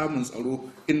ainihin samun tsaro,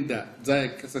 inda za ya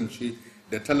kasance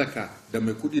da talaka da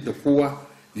mai kuɗi da kowa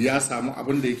ya samu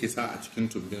abin da yake sa a cikin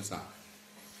tumbinsa.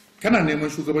 Kana neman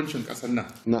shugabancin ƙasar nan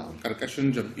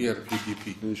ƙarƙashin jam'iyyar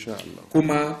PDP,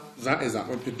 kuma za a yi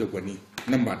zaɓen fidda gwani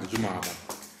nan ba da jimawa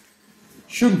ba.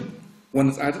 Shin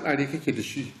wani tsare-tsare kake da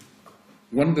shi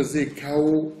wanda zai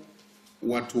kawo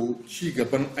wato ci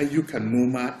gaban ayyukan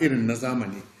noma irin na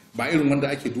zamani, ba irin wanda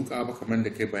ake dukawa ba kamar da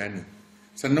kai bayani?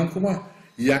 Sannan kuma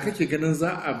ya kake ganin za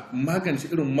a magance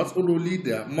irin matsaloli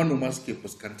da manoma suke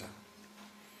fuskanta?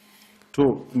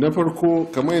 To na farko,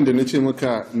 kamar yadda na ce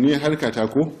maka, ni harkata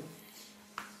ko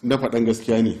na faɗan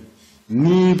gaskiya ne,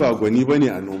 ni ba gwani ba ne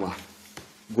a noma.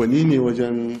 Gwani ne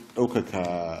wajen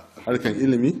ɗaukaka harkan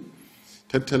ilimi,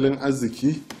 tattalin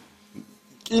arziki,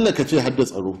 ƙila ka ce hadda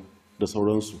tsaro da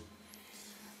sauransu.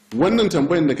 Wannan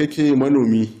tambayin da kake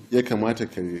manomi ya kamata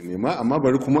ka nema, amma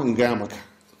bari kuma in gaya maka.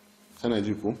 Kana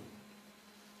ji ko?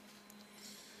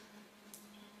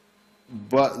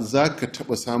 Ba za ka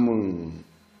taɓa samun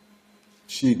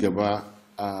ci gaba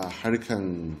a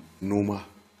harkan noma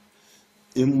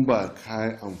in ba ka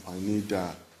yi amfani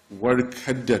da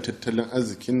warkar da tattalin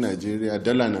arzikin najeriya,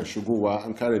 dala na shigowa,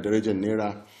 an kare darajar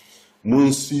naira,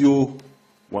 mun siyo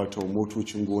wato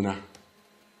motocin gona,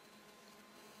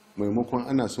 maimakon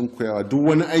ana sun koyawa duk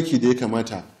wani aiki da ya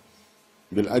kamata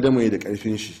bil'adama ya da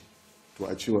karfin shi, to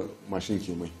a cewa mashin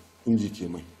ke mai, inji ke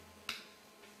mai.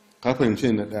 Ka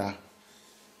fahimce na ɗaya.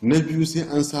 Na biyu sai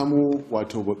an samo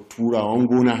wato turawan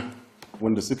gona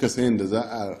wanda suka sayan da za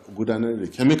a gudanar da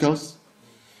chemicals.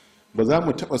 Ba za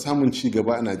mu taɓa samun ci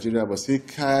gaba a najeriya ba sai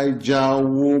ka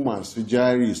jawo masu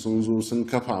jari sun zo sun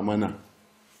kafa mana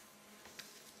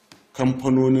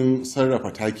kamfanonin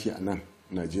sarrafa taki a nan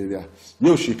najeriya.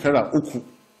 Yau shekara 3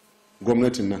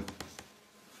 gwamnatin nan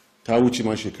ta wuce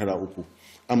ma shekara 3,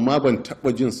 amma ban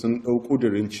taɓa jin sun ɗau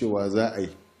ƙudurin cewa za a yi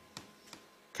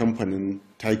kamfanin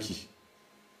taki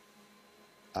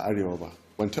a arewa ba,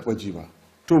 ban taɓa ji ba.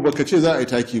 To baka ce za a yi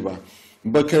taki ba,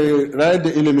 baka rayar da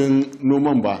ilimin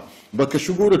noman ba, baka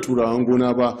shigo da turawan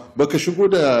gona ba, baka shigo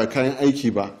da kayan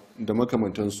aiki ba da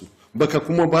makamantansu, baka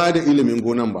kuma ba da ilimin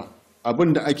gonan ba.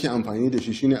 Abin da ake amfani da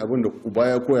shi shine abin da uba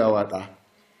ya koyawa ɗa,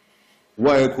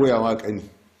 wa ya koyawa ƙani.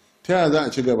 Ta yaya za a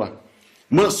ci gaba?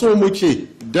 So muke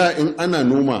da in ana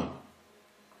noma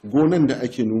gonan da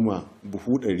ake noma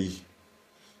buhu 100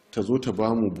 ta zo ta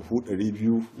ba mu buhu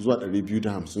 200 zuwa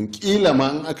 250, kila ma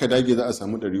in aka dage za a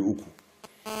samu 300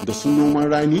 da su noman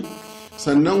rani.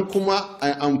 Sannan kuma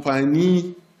a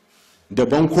amfani da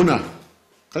bankuna,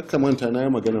 kakka manta na yi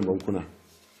maganar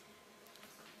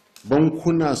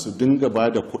bankuna su dinga ba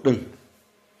da kuɗin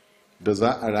da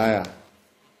za a raya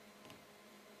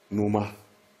noma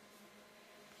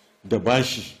da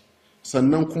bashi.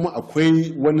 Sannan kuma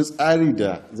akwai wani tsari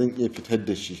da zan iya fitar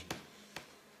da shi,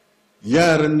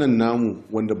 yaran nan namu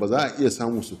wanda ba za a iya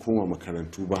samu su koma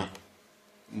makarantu ba,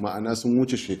 ma'ana sun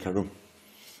wuce shekarun,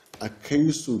 a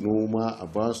kai su noma, a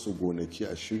ba su gonaki,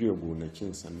 a shirya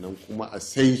gonakin, sannan kuma a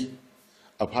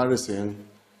fara sayan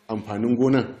amfanin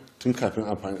gonan tun kafin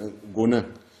amfanin gonan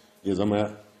ya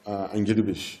zama an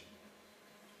girbe shi.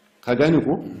 Ka gane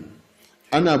ko?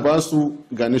 Ana ba su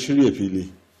ga na shirya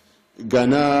fili, ga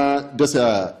na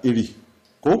dasa iri,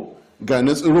 ko ga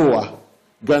na tsirowa,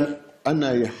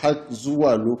 ana yi har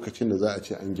zuwa lokacin da za a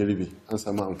ce an girbe, an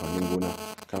samu amfanin gona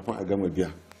kafin a gama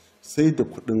biya. Sai da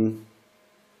kuɗin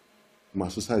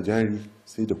masu sa jari,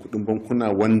 sai da kuɗin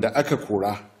bankuna wanda aka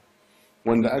kora,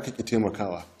 wanda aka ki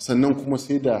taimakawa, sannan kuma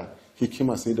sai da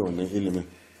hikima, sai da wannan ilimin.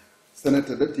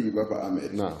 Sanata Datti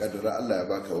Baba-Ahmed, kadara Allah ya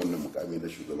baka wannan mukami na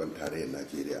shugaban tarayyar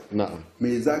Najeriya. Na'am.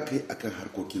 Me za ka yi akan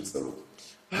harkokin tsaro?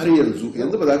 Har yanzu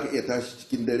ba za ka iya tashi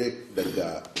cikin dare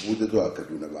daga Abuja zuwa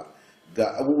Kaduna ba.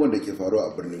 Ga abubuwan da ke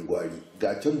faruwa a birnin Gwari,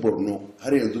 ga can Borno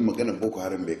har yanzu maganar Boko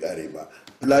Haram bai kare ba.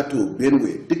 Plateau,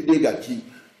 Benue, duk dai gaci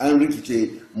an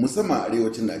rikice musamman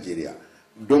arewacin Najeriya.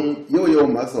 Don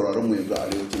yawan masu sauraron mu yanzu a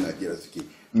arewacin Najeriya suke.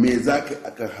 Me za ka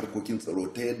akan harkokin tsaro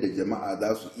ta yadda jama'a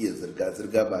za su iya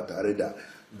zirga-zirga ba tare da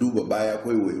duba baya ko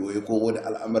waiwaye ko wani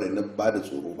al'amari na ba da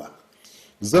tsoro ba?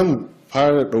 Zan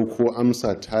fara ɗauko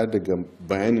amsa ta daga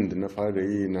bayanin da na fara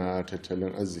yi na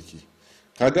tattalin arziki.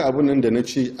 Kaga abin nan da na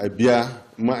ce a biya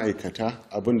ma'aikata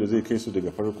abin da zai kai su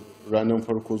daga ranar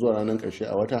farko zuwa ranar ƙarshe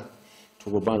a wata, to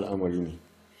babban al'amari ne.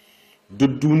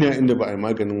 Duk duniya inda ba a yi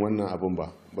maganin wannan abin ba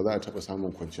za a taɓa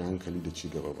samun kwanciyar hankali da ci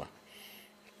gaba ba.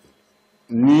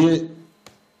 Ni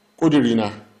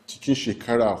ƙudurina cikin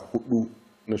shekara 4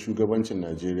 na shugabancin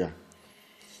Najeriya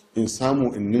in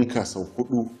samu in ninka sau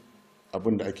 4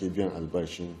 abin da ake biyan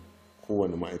albashin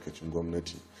kowane ma'aikacin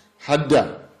gwamnati,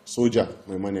 hadda soja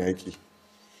mai mana yaƙi,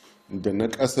 da na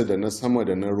ƙasa da na sama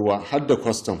da na ruwa, hadda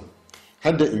custom,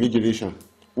 hadda immigration,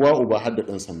 uwa uba hadda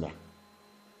ɗan sanda.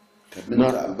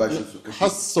 Na har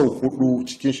sau 4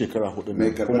 cikin shekara 4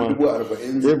 ne kuma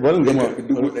 40,000 barin gama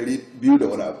 200 da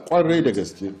wani abu. Kwarai da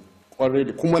gaske, kwarai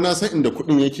da kuma na san inda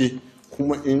kuɗin yake,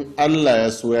 kuma in Allah ya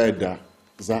so ya yarda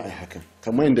za a yi hakan.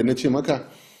 Kamar yadda na ce maka,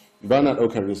 ba na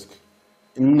ɗaukar risk.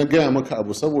 In na gaya maka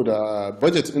abu, saboda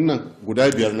budget ɗin nan guda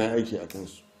 5 na aiki a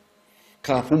kansu.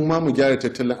 Kafin ma mu gyara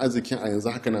tattalin arzikin a yanzu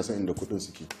haka na san inda kuɗin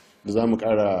suke, da za mu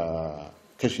ƙara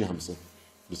kashi 50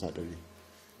 bisa 100.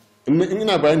 In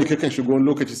ina bayani kakan shigo wani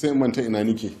lokaci sai in manta ina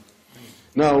nike.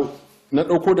 Na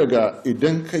ɗauko daga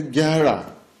idan ka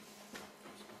gyara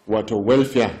wato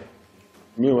welfare,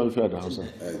 me welfare da Hausa?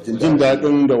 Jin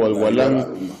daɗin da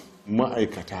walwalan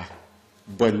ma'aikata,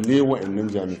 balle wa'annan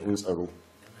jami'un tsaro,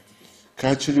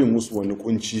 ka cire musu wani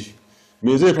kunci.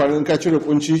 Me zai faru in ka cire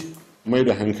kunci? Mai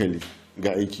da hankali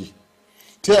ga aiki.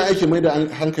 Ta yaya ake mai da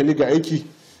hankali ga aiki?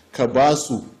 Ka ba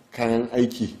su kayan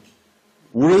aiki.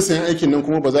 Wurin sayan aikin nan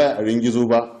kuma ba za a ringizo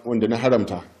ba, wanda na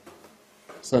haramta.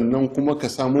 sannan kuma ka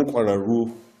samu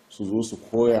ƙwararru su zo su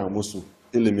koya musu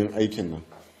ilimin aikin nan,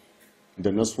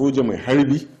 da na soja mai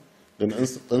harbi, da na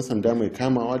ɗan sanda mai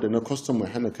kamawa, da na kwastam mai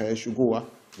hana kayan shigowa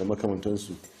da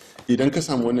makamantansu. Idan ka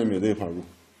samu wannan mai zai faru,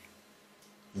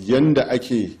 yanda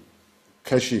ake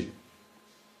kashe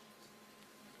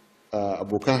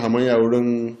abokan hamayya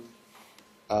wurin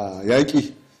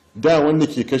yaƙi, da wanda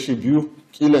ke kashe 2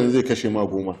 ƙila zai kashe ma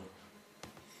 10.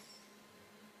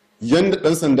 yanda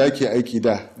ɗan sanda ke aiki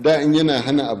da in yana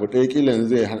hana abu ɗaya ƙila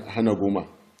zai hana 10.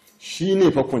 shi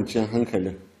ne fa kwanciyar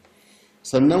hankalin.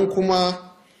 Sannan kuma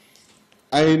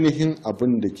ainihin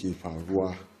abin da ke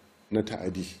faruwa na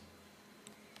ta'adi,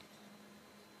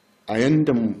 a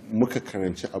yanda muka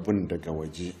karanci abin daga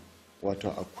waje, wato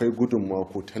akwai gudunmawa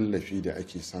ko tallafi da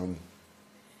ake samu.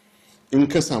 In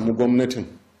ka samu gwamnatin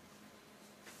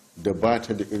da ba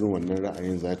ta da irin wannan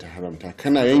ra'ayin za ta haramta,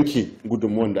 kana yanke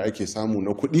gudunmawar da ake samu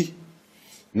na kuɗi,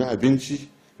 na abinci,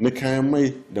 na kayan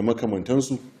mai da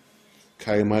makamantansu,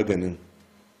 kayi maganin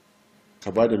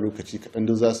ka ba da lokaci kaɗan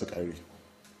da za su ƙare.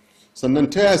 Sannan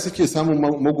ta yaya suke samun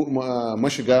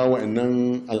mashiga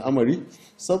wa'annan al'amari?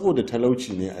 Saboda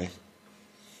talauci ne ai.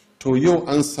 To yau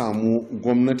an samu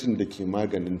gwamnatin da ke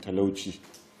maganin talauci.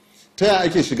 Ta yaya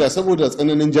ake shiga? Saboda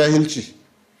tsananin jahilci.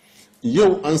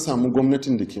 Yau an samu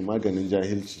gwamnatin da ke maganin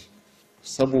jahilci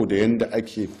saboda yadda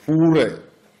ake hura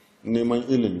neman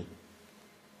ilimi.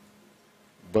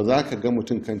 Ba za ka ga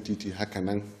mutum kan titi haka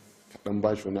nan kaɗan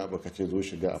ba shi wani abu ka ce zo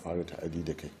shiga a fara ta'adi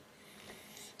da kai.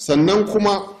 Sannan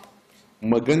kuma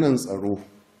maganan tsaro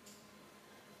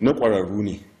na ƙwararru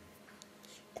ne,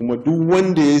 kuma duk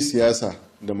wanda ya yi siyasa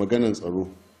da maganan tsaro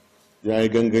ya yi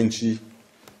ganganci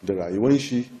da rayuwar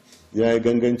shi, ya yi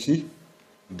ganganci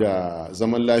da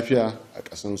zaman lafiya a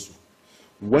ƙasansu.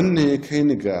 Wannan ya kai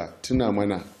ni ga tuna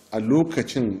mana a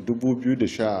lokacin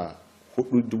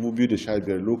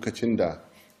 2014-2015, lokacin da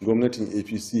gwamnatin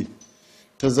APC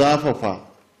ta zafafa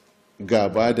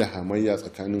gaba da hamayya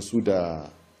tsakanin su da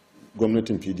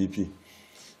gwamnatin PDP.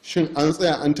 Shin an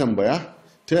tsaya an tambaya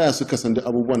ta yaya suka san da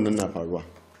abubuwan nan na faruwa?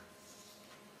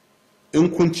 In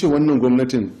kun ce wannan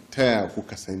gwamnatin ta yaya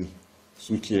kuka sani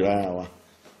suke rayawa?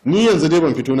 Ni yanzu dai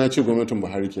ban fito na ce gwamnatin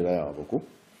Buhari ke rayawa ba ko?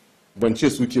 Ban ce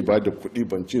suke ba da kuɗi,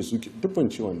 ban ce suke, duk ban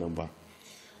ce wannan ba.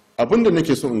 Abinda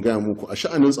nake so in gaya muku a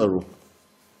sha'anin tsaro,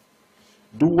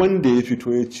 duk wanda ya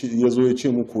fito ya zo ya ce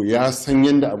muku ya san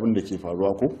yanda abin da ke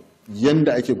faruwa ko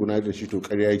yanda ake gudanar da shi, to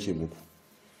ƙarya yake muku.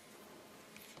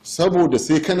 Saboda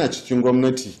sai kana cikin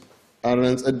gwamnati an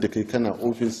rantsar da kai kana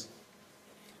ofis,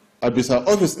 a bisa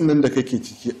ofis ɗin nan da kake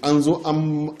ciki an zo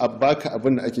an baka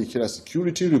abin da ake kira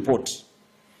security report.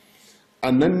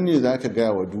 A nan ne za ka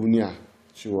gaya wa duniya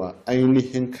cewa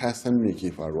ainihin ka san me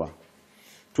ke faruwa.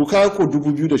 To ka ko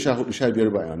 2014-15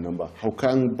 ba wannan ba,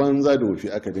 haukan banza da wufi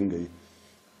aka dinga yi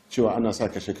cewa ana sa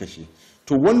kashe-kashe.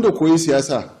 To wanda koyi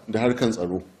siyasa da harkan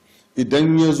tsaro,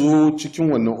 idan ya zo cikin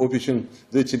wannan ofishin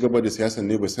zai ci gaba da siyasan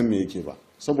ne ba san me yake ba,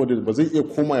 saboda ba zai iya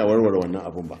koma ya warware wannan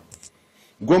abun ba.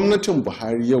 Gwamnatin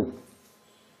Buhari yau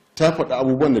ta faɗi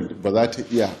abubuwan da ba za ta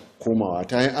iya komawa,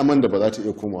 ta yi aman da ba za ta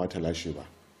iya komawa ta lashe ba.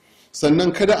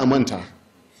 Sannan kada a manta,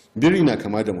 biri na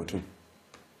kama da mutum.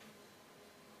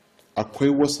 Akwai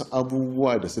wasu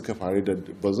abubuwa da suka faru da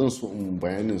ba zan so in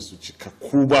bayanin su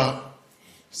cikakku ba,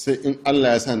 sai in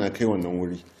Allah ya sa na kai wannan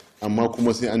wuri, amma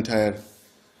kuma sai an tayar.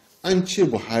 An ce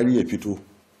Buhari ya fito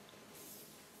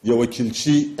ya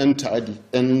wakilci 'yan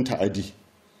ta'adi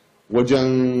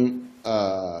wajen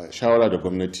shawara da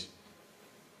gwamnati.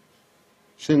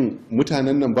 Shin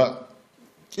mutanen nan ba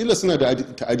kila suna da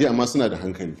ta'adi amma suna da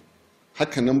hankali,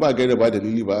 hakanan ba gaira ba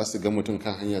dalili ba su ga mutum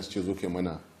kan hanya su ce zo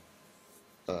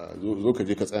ka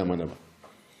je ka tsaya mana ba.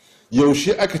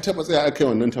 Yaushe aka taba tsaya aka yi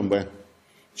wannan tambayan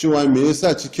cewa me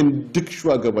yasa cikin duk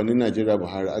shugabannin Najeriya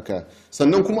Buhari aka,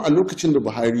 sannan kuma a lokacin da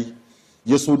Buhari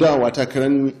ya so dawowa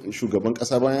takarar shugaban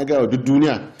kasa bayan ya gawa duk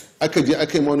duniya, aka je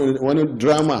aka yi wani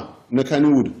drama na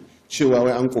Kannywood cewa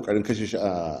wai an kokarin kashe shi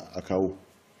a kawo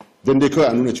don dai kawai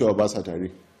a nuna cewa ba sa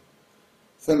tare.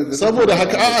 Saboda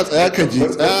haka a'a tsaya ka ji,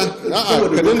 tsaya a'a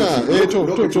ka dana to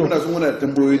muna son muna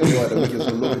tambayoyi cewa da muke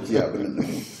son lokaci a abin nan.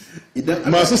 Idan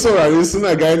masu saurare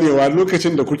suna ganewa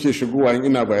lokacin da kuke shigowa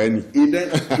ina bayani. Idan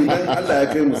Allah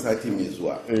ya kai mu sati mai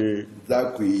zuwa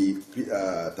za ku yi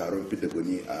taron fidda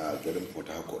gwani a garin Port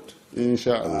Harcourt.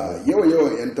 Insha Allah.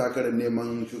 Yawan 'yan takarar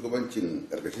neman shugabancin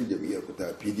karkashin jam'iyyar ku ta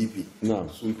PDP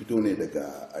sun fito ne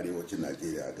daga arewacin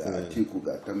Najeriya, ga Atiku,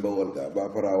 ga Tambawar, ga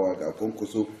Bafarawa, ga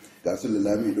Kwankwaso, ga Sule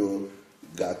Lamido,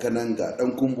 ga Kanan, ga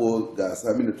Dan Kumbo, ga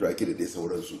Saminu Turaki da dai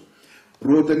sauransu.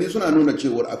 Rotanni suna nuna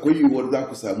cewar akwai yiwuwar za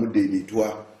ku samu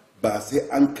daidaituwa ba sai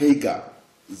an kai ga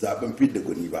zaben fidda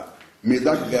gwani ba. Me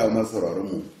za ka gaya wa masu sauraron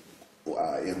mu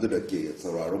yanzu da ke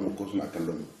sauraron mu ko suna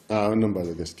kallon mu? A wannan ba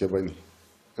da gaske ba ne,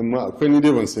 amma akwai ni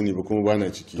dai ban sani ba kuma ba na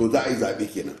ciki. To za a yi zaɓe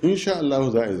kenan? Insha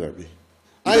Allah za a yi zaɓe.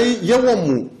 Ai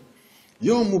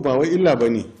yawan mu ba wai illa ba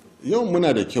ne, yawan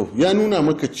muna da kyau, ya nuna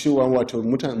maka cewa wato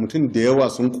mutum da yawa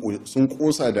sun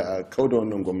kosa da a kauda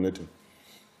wannan gwamnatin.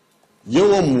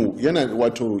 Yawan mu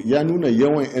ya nuna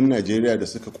yawan 'yan Najeriya da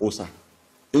suka kosa.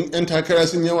 In 'yan takara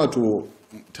sun yawa to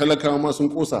talakawa ma sun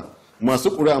kosa, masu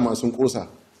ƙuri'a ma sun kosa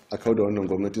a kauda wannan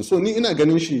gwamnatin. So ni ina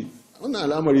ganin shi wannan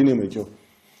al'amari ne mai kyau.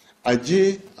 A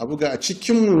je a buga a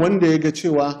cikinmu wanda ya ga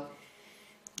cewa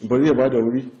bari ya ba da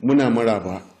wuri, muna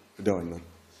maraba da wannan.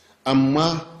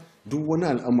 Amma duk wani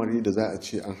al'amari da za a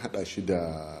ce an haɗa shi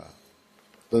da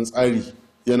ɗan tsari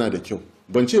yana da kyau.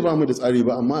 Ban ce ba mu da tsari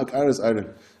ba, amma a ƙara tsarin.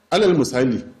 Alal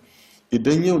misali,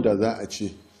 idan yau da za a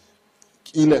ce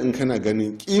ƙila in kana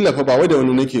ganin ƙila fa ba wai da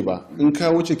wani nake ba, in ka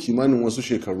wuce kimanin wasu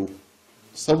shekaru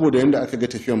saboda yadda aka ga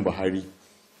tafiyan Buhari,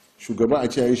 shugaba a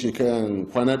ce ya yi shekaran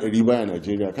kwana 100 baya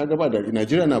Najeriya, kaga ba da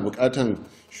Najeriya na bukatan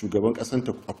shugaban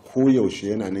kasanta a koyaushe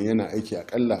yana nan yana aiki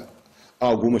akalla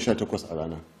awa 18 a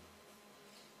rana.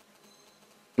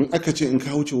 In aka ce in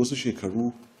ka wuce wasu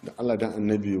shekaru da Allah dan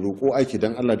annabi roƙo aiki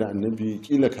dan Allah dan annabi,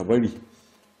 kila ka bari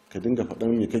ka dinga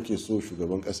faɗan me kake so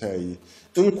shugaban ƙasa ya yi.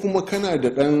 In kuma kana da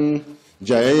ɗan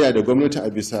jayayya da gwamnati a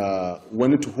bisa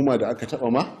wani tuhuma da aka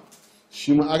taɓa ma,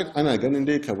 shi ma ana ganin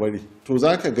dai ka bari, to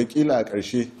za ka ga kila a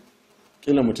ƙarshe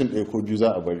kila mutum 1 ko 2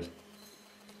 za a bari.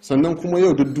 Sannan kuma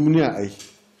yau duk duniya ai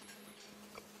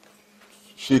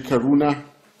shekaru na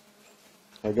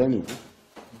a gane ku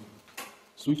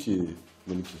suke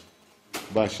mulki,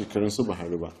 ba shekarun su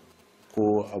Buhari ba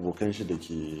ko abokan shi da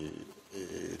ke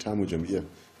tamu jam'iyyar.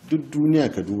 Duk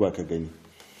duniya ka duba ka gani,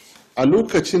 a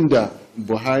lokacin da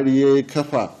Buhari ya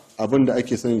kafa abin da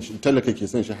ake son shi, talaka ke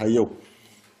son shi har yau,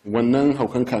 wannan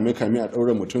haukan kame-kame a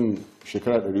ɗaure mutum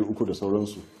shekara 300 da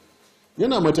sauransu,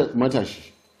 yana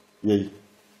matashi ya yi,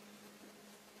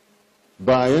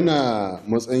 ba yana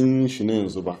matsayin shi na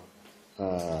yanzu ba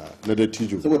na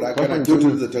dattijo. Saboda aka na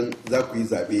kyautar zaton za ku yi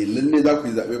zaɓe, lalle za ku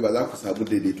yi zaɓe, ba za ku samu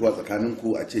daidaituwa tsakanin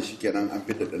ku a ce shi kenan an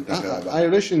fitar ɗan takara ba. Ai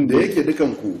rashin da yake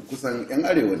dukan ku kusan 'yan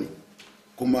arewa ne,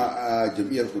 kuma a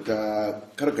jam'iyyar ku ta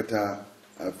karkata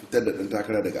fitar da ɗan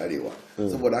takara daga arewa.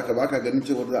 Saboda haka ba ka ganin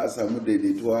cewa za a samu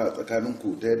daidaituwa tsakanin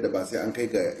ku ta yadda ba sai an kai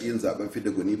ga yin zaben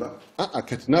fidda gwani ba? A'a,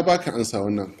 na baka ansa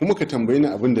wannan, kuma ka tambayi ni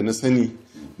abin da na sani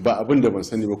ba abin da ban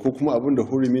sani ba, ko kuma abin da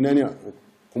hurumi na ne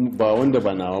ba wanda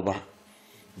ba nawa ba.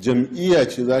 Jam'iyya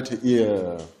ce za ta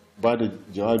iya ba da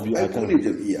jawabi a kan. Ai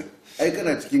jam'iyya, ai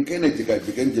kana cikin kai na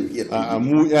jigajigan jam'iyyar. A'a,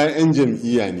 mu 'ya'yan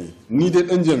jam'iyya ne, ni dai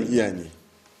ɗan jam'iyya ne.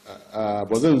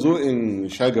 Ba zan zo in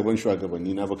sha gaban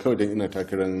shugabanni na ba kawai don ina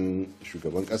takarar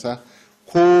shugaban kasa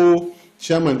ko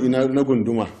chairman ina na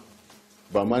gunduma,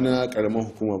 ba ma na karamar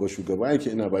hukuma ba, shugaba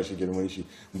yake ina ba shi girman shi,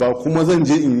 ba kuma zan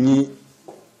je in yi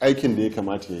aikin da ya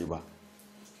kamata ya yi ba.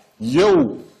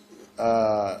 Yau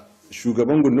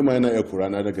shugaban gunduma yana iya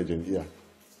kurana daga jam'iyya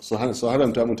su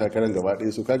haramta mu takarar gaba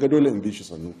ɗaya, su kaga dole in bi shi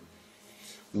sannu.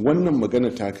 Wannan magana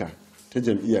taka ta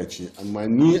jam'iyya ce, amma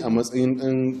ni a matsayin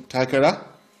ɗan takara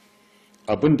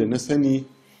abin da na sani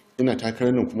ina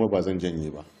takarar nan kuma ba zan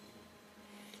janye ba,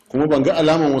 kuma ban ga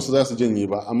alaman wasu za su janye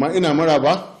ba, amma ina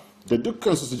maraba da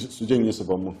dukkan su janye su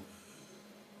ban mun.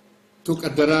 To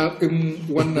kaddara in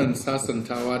wannan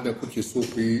sasantawa da kuke so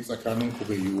ku yi tsakanin ku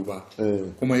bai yiwu ba,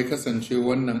 kuma ya kasance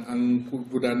wannan an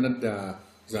gudanar da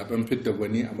zaben fidda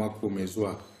gwani a mako mai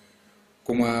zuwa,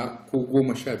 kuma ku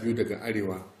 12 daga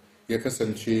arewa ya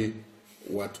kasance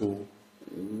wato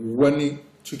wani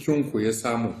cikinku ya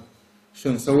samu,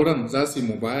 shin sauran za su yi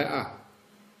mubaya'a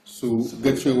su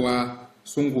ga cewa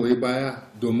sun goyi baya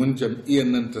domin jam'iyyar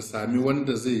nan ta sami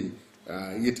wanda zai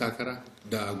yi takara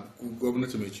da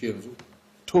gwamnati mai ci yanzu?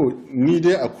 To ni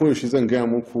dai a koyaushe zan gaya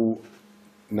muku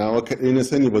nawa kaɗai na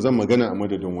sani, ba zan magana a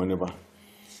madadin wani ba.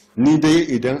 Ni dai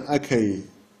idan aka yi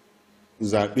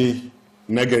zaɓe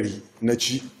nagari na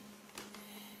ci,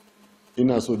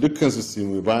 ina so dukkansu su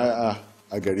yi baya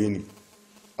a gare ni,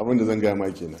 abinda zan gaya ma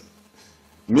kenan.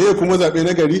 Me kuma zaɓe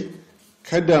nagari?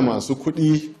 Kada masu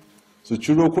kuɗi su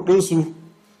ciro kuɗinsu,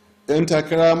 'yan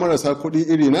takara marasa kuɗi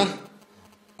iri na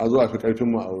a zo a fi ƙarfin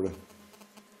mu a wurin.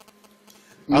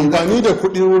 Amfani da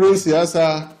kuɗi wurin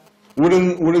siyasa,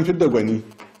 wurin fidda gwani,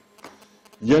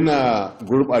 yana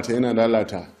gurɓata, yana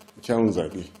lalata kyawun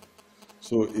zaɓe.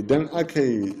 So idan aka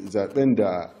yi zaɓen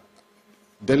da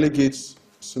delegates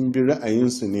sun bi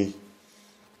ra'ayinsu ne,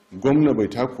 gwamna bai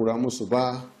takura musu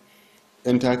ba,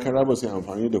 'yan takara ba su yi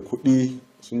amfani da kuɗi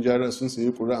sun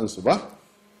sayi ƙuri'ansu ba,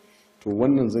 to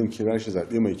wannan zan kira shi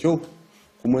zaɓe mai kyau,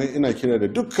 kuma ina kira da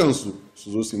dukkansu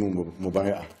su zo su yi min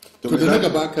mubaya'a. To da na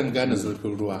gaba kan gane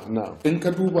zurfin ruwa. In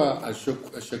ka duba a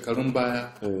shekarun baya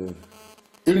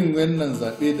irin wannan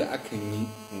zaɓe da akan yi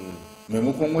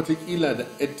maimakon watakila da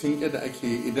tinke da ake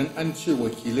yi idan an ce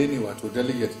wakilai ne wato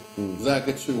delegate za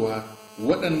ga cewa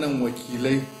waɗannan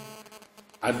wakilai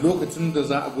a lokacin da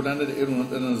za a gudanar da irin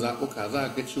waɗannan zaɓuka za a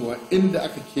ga cewa inda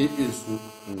aka keɓe su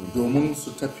domin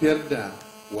su tafiyar da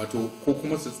wato ko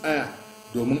kuma su tsaya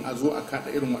domin a zo a kaɗa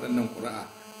irin waɗannan ƙuri'a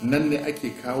nan ne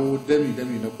ake kawo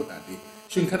dami-dami na kuɗaɗe.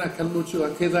 Shin kana kallo cewa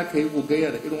kai za ka yi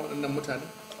gogayya da irin waɗannan mutane?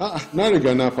 A'a, na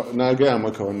riga na gaya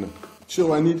maka wannan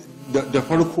cewa ni da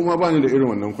farko ma bani da irin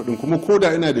wannan kuɗin, kuma ko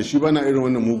da ina da shi bana irin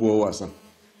wannan muguwar wasan.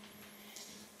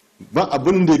 Ba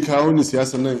abin da ya kawo ni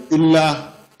siyasa nan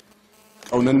illa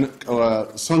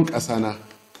son ƙasa na.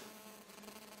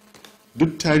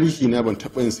 Duk tarihi na ban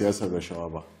taɓa yin siyasar rashawa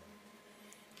ba.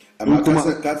 Amma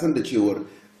ka san da cewar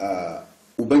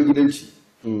ubangidanci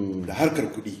da harkar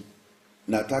kuɗi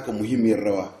na taka muhimmiyar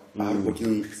rawa a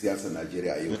harkokin siyasar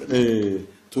Najeriya a yau da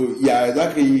to ya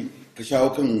za ka yi ka shawo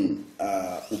kan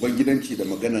ubangidanci da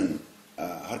maganan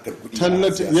harkar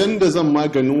kuɗi? Yanda zan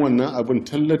maganin wannan abin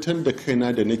tallatar da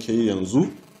kaina da nake yi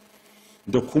yanzu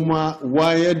da kuma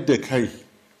wayar da kai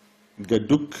ga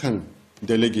dukkan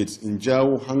delegates in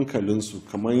jawo hankalinsu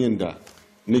kamar yadda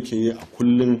nake yi a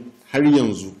kullum har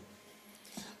yanzu.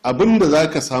 Abin da za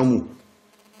ka samu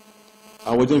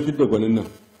a wajen fidda gwanin nan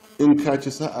in ka ci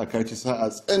sa'a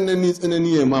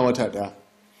tsanani ya ma wata ɗaya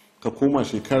ka koma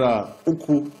shekara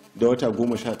 3 da wata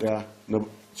 11 na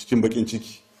cikin bakin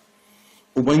ciki.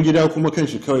 Ubangida kuma kan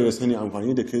shi kawai ya sani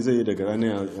amfani da kai zai yi daga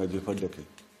ranar ya jefar da kai.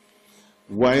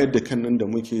 Wayar da kan nan da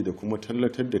muke da kuma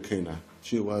tallatar da kaina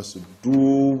cewa su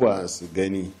duba su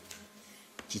gani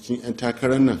cikin 'yan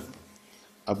takarar nan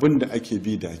abin da ake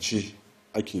bi dace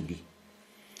ake bi.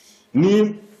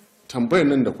 Ni tambayar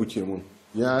nan da kuke mun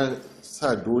ya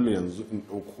sa dole yanzu in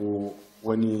ɗauko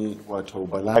wani wato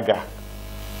balaga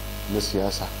na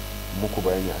siyasa muku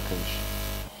bayani a kan shi.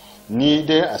 Ni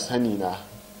dai a sani na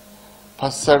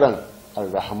fassaran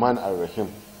ar-rahman ar-rahim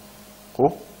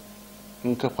ko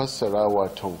in ka fassara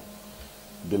wato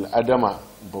bil'adama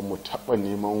ba mu taɓa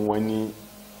neman wani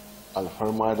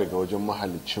alfarma daga wajen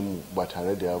mahalicinmu ba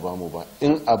tare da ya bamu ba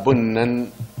in abin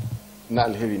nan na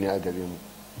alheri ne a gare mu.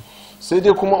 Sai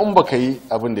dai kuma in baka yi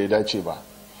abin da ya dace ba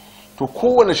to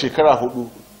kowane shekara 4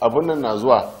 abin nan na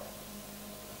zuwa,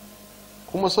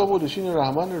 kuma saboda shine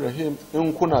rahmanir rahim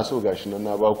in kuna so gashi nan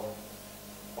na baku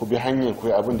ku bi hanyar ku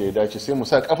yi abin da ya dace sai mu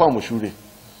sa kafa mu shure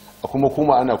a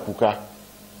kuma ana kuka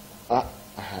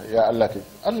ya Allah kai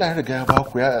Allah ya riga ya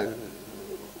baku ya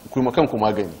ku makan ku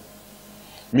magani.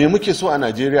 Me muke so a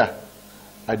Najeriya?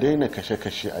 A daina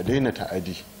kashe-kashe, a daina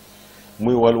ta'adi,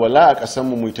 mu walwala a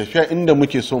ƙasarmu, mu tafiya inda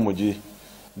muke so mu je,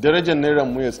 darajar naira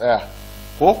mu ya tsaya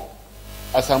ko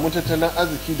a samu tattalin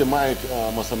arziki da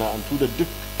masana'antu da duk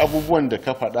abubuwan da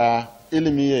ka faɗa,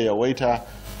 ilimi ya yawaita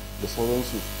da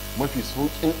sauransu. Mafi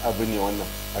sauƙin abu ne wannan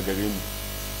a gare mu.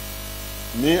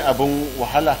 Me abin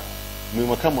wahala? Mai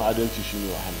makan mu adalci shine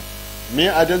wahala. Me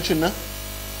adalcin nan?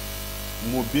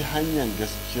 Mu bi hanyar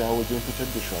gaskiya wajen fitar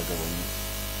da shugabanni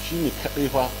shine kaɗai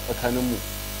fa tsakaninmu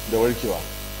da warkewa.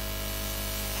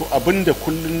 To abinda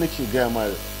kullum nake gaya ma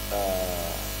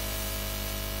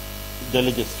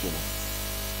delegates kenan,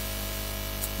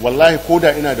 wallahi ko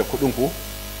da ina da kuɗin ko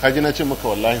kaji na ce maka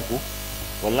wallahi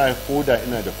ko da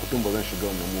ina da kuɗin ba zan shiga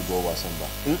wannan muguwar wasan ba.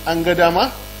 In an ga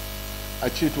dama a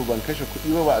ce to ban kashe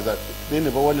kuɗi ba a zaɓe ni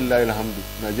ba, walillahi alhamdu.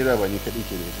 Najeriya ba ni kaɗai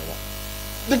ke da ita ba,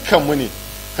 dukkan mu ne.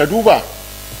 Ka duba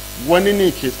wani ne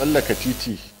ke tsallaka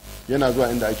titi yana zuwa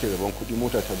inda ake rabon kuɗi,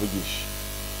 mota ta buge shi,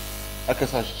 aka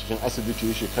sa shi cikin asibiti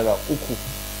ya shekara 3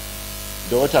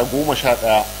 da wata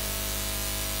 11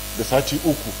 da sati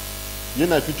 3.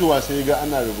 Yana fitowa sai ya ga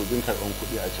ana rubutun karɓan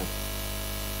kuɗi a can,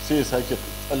 sai ya sake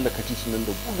tsallaka titi nan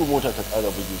da gudu mota ta ƙara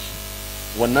buge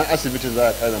shi. Wannan asibitin za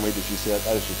a ƙara mai da shi sai ya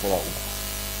ƙara shekara 3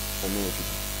 sannan ya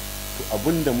fito. To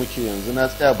abin da muke yanzu, na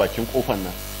tsaya bakin ƙofar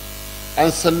nan an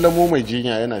sallamo mai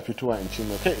jinya yana fitowa in ce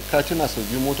mai kai ka tuna sau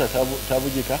 2 mota ta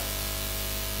buge ka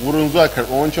wurin zuwa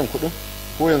karɓar wancan kuɗin,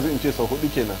 ko yanzu in ce sau 4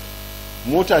 kenan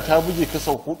mota ta buge ka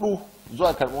sau 4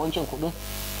 zuwa karɓar wancan kuɗin.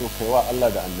 To kai wa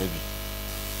Allah da annabi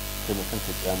kai ma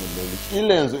kanka kiyamun laili,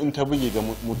 kila yanzu in ta buge ga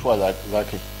mutuwa za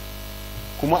ka yi.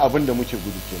 Kuma abin da muke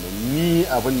gudu kenan. Ni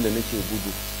abin da nake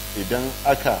gudu idan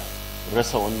aka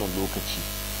rasa wannan lokaci,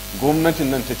 gwamnatin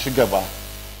nan ta ci gaba,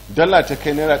 dala ta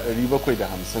kai naira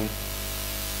 750,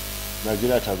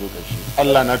 Najeriya ta zo ƙarshe.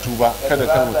 Allah na tuba kada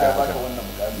ka mu kai haka.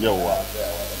 Yawwa.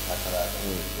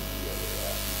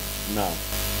 Na.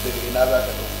 Daga ina za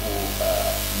ka dauko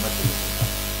majalisin?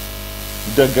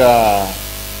 Daga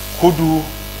kudu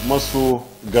maso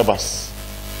gabas.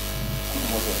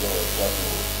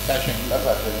 Tashin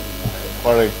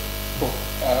Kwarai. to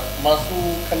masu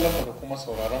kallon mu da kuma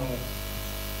sauraron mu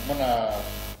muna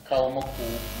kawo maku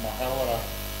muhawara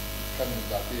kan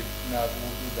zaɓe na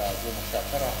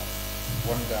 2019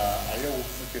 wanda a yau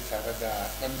muke tare da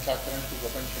ɗan takarar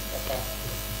shugabancin ƙasa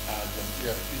a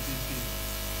jam'iyyar PDP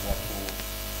wato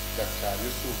Dr.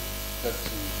 Yusuf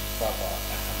Datti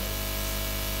Baba-Ahmed.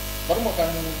 Bar mu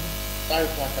kan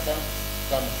tsayuwa kaɗan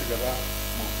za mu ci gaba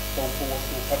mu ɗauko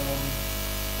wasu fannoni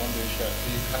wanda ya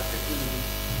shafi harkar ilimi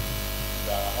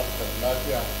da harkar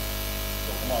lafiya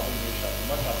da kuma abin da ya shafi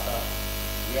matasa,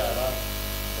 yara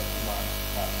da kuma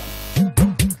mata.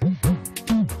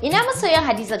 Ina masoyan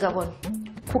Hadiza Gabon,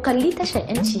 ku kalli tashar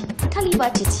 'yanci ta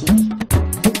Liberty TV.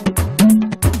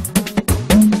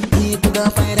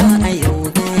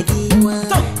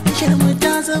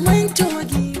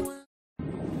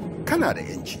 Kana da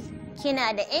 'yanci.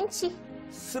 Kina da 'yanci?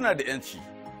 Suna da 'yanci.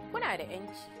 Kuna da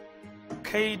 'yanci.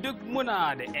 Kai duk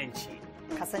muna da 'yanci.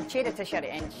 Kasance da tashar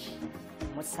 'yanci.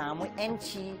 Mu samu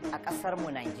 'yanci a ƙasarmu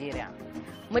Najeriya.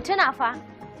 Mu tuna fa,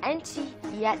 'yanci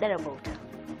ya ɗara bauta.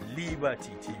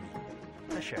 Liberty TV,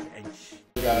 tashar 'yanci.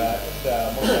 Ga inda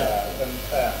muka ɗan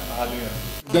tsaya a halin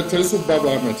yanzu. Dr. Yusuf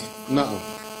Baba-Ahmed, Na'am.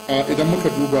 idan muka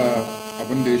duba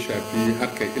abin da ya shafi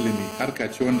harkar ilimi, harka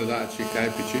ce wanda za a ce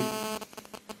kaya fice.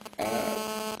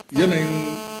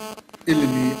 Yanayin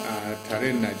ilimi a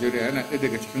tarayyar Najeriya yana ɗaya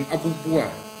daga cikin abubuwa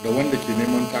da wanda ke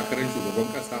neman takarar shugaban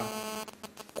ƙasa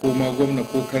ko ma gwamna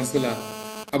ko kansila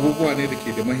abubuwa ne da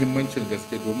ke da mahimmancin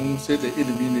gaske domin sai da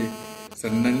ilimi ne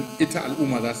sannan ita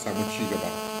al'umma za su samu ci gaba.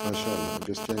 Masha Allah,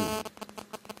 gaskiya ne.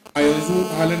 A yanzu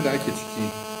halin da ake ciki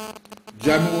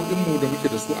jami'o'inmu da muke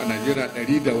da su a Najeriya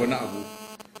 100 da wani abu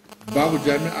babu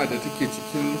jami'a da take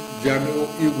cikin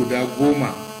jami'o'i guda 10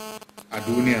 a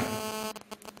duniya.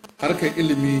 Harkar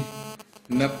ilimi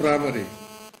na firamare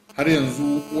har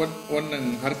yanzu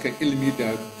wannan harkar ilimi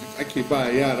da ake ba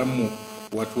yaranmu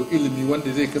wato ilimi wanda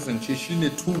zai kasance shine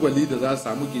tubali da za a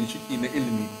samu ginshiki na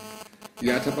ilimi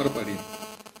ya taɓarɓare.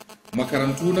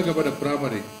 Makarantu na gaba da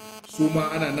firamare su ma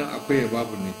ana nan akwai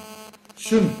babu ne.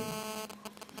 Shin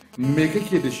me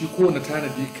kake da shi kowane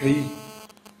tanadi ka yi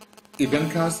idan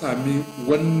ka sami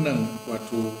wannan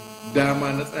wato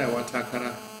dama na tsayawa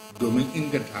takara domin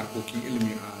inganta harkokin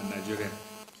ilimi a Najeriya?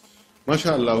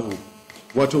 Masha Allahu,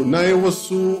 wato na yi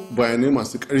wasu bayanai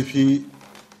masu ƙarfi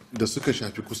da suka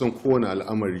shafi kusan kowane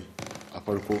al'amari a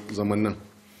farko zaman nan.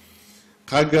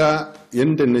 Kaga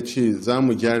yadda na ce za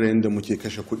mu gyara yadda muke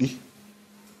kashe kuɗi?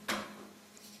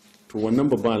 To wannan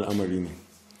babban al'amari ne.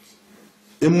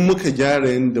 In muka gyara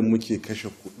yadda muke kashe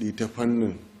kuɗi ta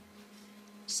fannin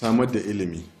samar da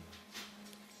ilimi,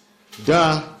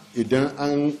 da idan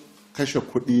an kashe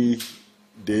kuɗi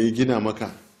da ya gina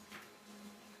maka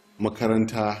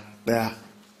makaranta ɗaya,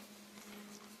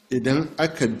 idan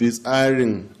aka bi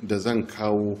tsarin da zan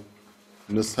kawo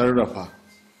na sarrafa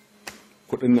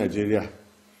kuɗin Najeriya,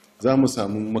 za mu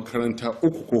samu makaranta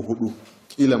 3 ko 4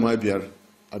 kila ma 5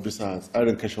 a bisa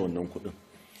tsarin kashe wannan kuɗin,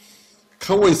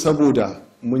 kawai saboda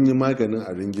mun yi maganin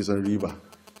a ringizan riba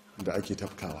da ake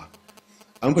tafkawa.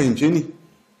 An fahimce ni?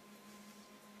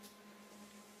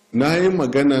 Na yi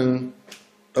maganan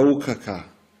ɗaukaka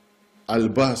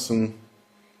albasun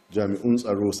jami'un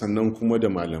tsaro sannan kuma da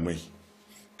malamai,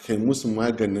 kai musu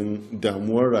maganin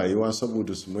damuwar rayuwa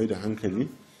saboda su mai da hankali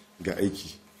ga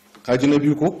aiki. Kaji na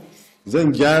biyu ko?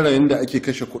 Zan gyara yadda ake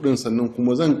kashe kuɗin sannan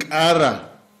kuma zan ƙara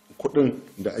kuɗin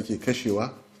da ake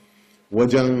kashewa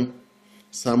wajen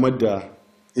samar da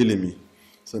ilimi,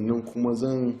 sannan kuma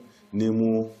zan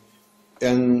nemo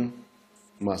 'yan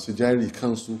masu jari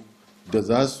kansu da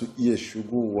za su iya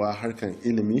shigowa harkan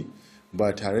ilimi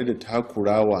ba tare da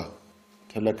takurawa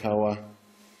talakawa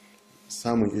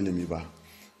samun ilimi ba.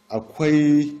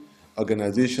 Akwai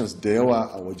organizations da yawa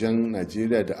a wajen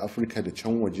Najeriya da Afirka da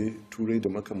can waje turai da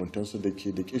makamantansu da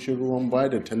ke da kishin ruwan ba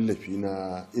da tallafi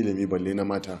na ilimi balle na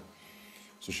mata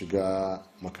su shiga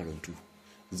makarantu.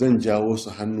 Zan jawo su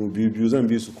hannu biyu zan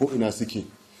bi su ko ina suke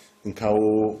in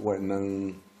kawo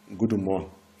wannan gudunmawa,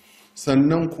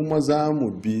 sannan kuma za mu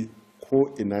bi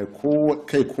ko ina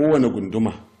kai kowane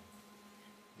gunduma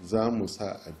za mu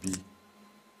sa a bi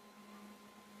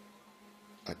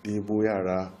a ɗebo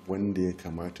yara wanda ya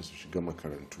kamata su shiga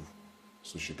makarantu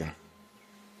su shiga.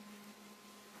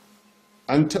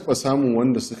 An taɓa samun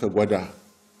wanda suka gwada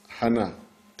hana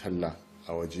talla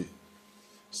a waje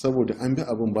saboda an bi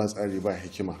abin ba tsari ba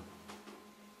hikima.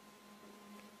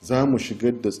 Za mu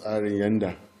shigar da tsarin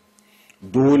yanda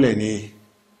dole ne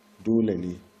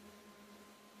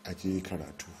a je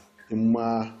karatu, in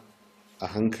ma a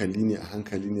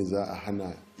hankali ne za a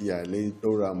hana iyalai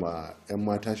ɗaura ma 'yan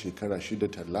mata shekara 6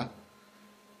 talla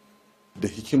da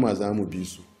hikima za mu bi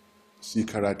su yi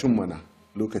karatun mana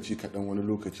lokaci kaɗan wani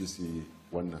lokaci su yi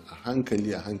wannan a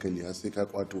hankali har sai ka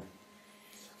kwato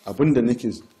abinda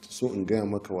nake so in gaya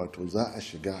maka wato za a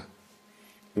shiga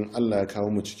in Allah ya kawo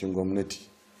mu cikin gwamnati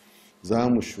za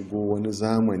mu shigo wani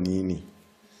zamani ne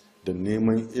da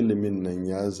neman ilimin nan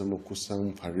ya zama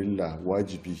kusan farilla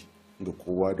wajibi ga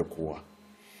kowa da kowa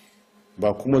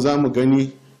ba kuma za mu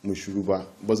gani mu shiru ba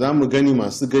za mu gani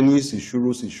masu gani su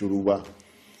shiru ba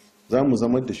za mu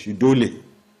zama da shi dole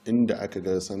inda aka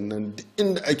ga sannan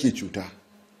inda ake cuta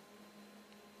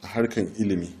a harkan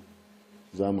ilimi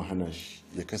za mu hana shi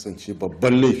ya kasance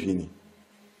babban laifi ne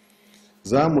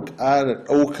za mu ƙara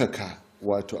ɗaukaka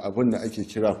wato abin da ake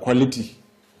kira quality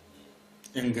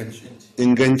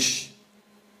inganci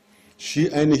shi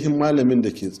ainihin malamin da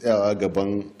ke tsayawa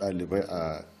gaban ɗalibai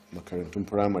a makarantun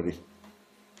firamare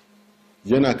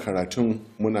yana karatun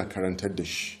muna karantar da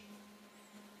shi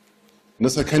na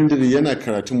sakandare yana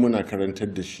karatun muna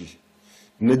karantar da shi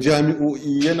na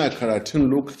jami'o'i yana karatun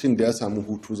lokacin da ya samu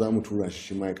hutu za mu tura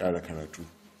shi ma ya ƙara karatu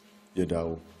ya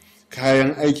dawo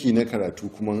kayan aiki na karatu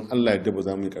kuma Allah yadda ba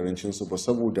za mu yi karancin su ba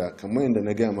saboda kamar yadda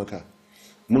na gaya maka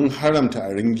mun haramta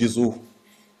a ringizo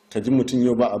ka ji mutum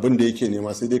yau ba abin da yake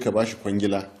nema sai dai ka bashi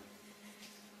kwangila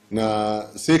na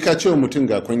sai ka ce wa mutum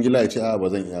ga kwangila ya ce a ba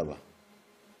zan iya ba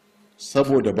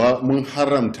saboda ba mun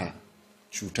haramta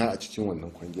cuta a cikin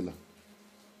wannan kwangila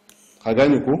ka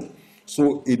gane ko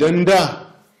so idan da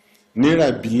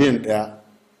naira biliyan 1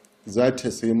 za ta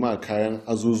sai ma kayan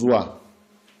azuzuwa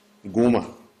 10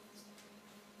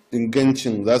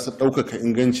 ingancin za su ɗaukaka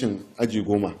ingancin aji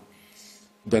 10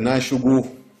 da na shigo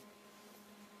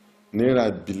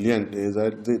naira biliyan 1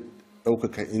 zai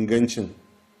ɗaukaka ingancin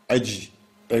aji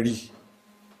 100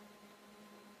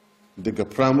 daga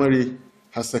primary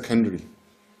har secondary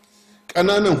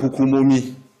ƙananan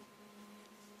hukumomi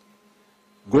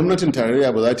gwamnatin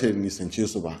tarayya ba za ta nisance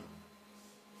su ba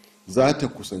za ta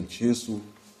kusance su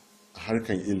a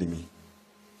harkan ilimi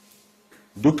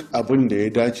duk abin da ya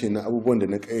dace na abubuwan da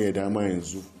na ƙayyada ma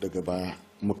yanzu daga baya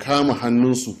mu kama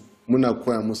hannunsu muna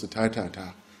koya musu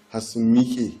tatata har sun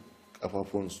miƙe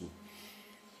ƙafafuwansu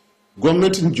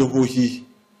gwamnatin jihohi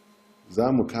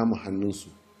za mu kama hannunsu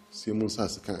sai mun sa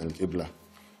su kan alƙibla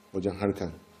wajen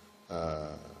harkan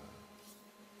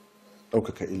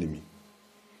ɗaukaka ilimi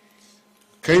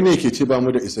kai ne ke ce ba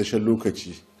mu da isasshen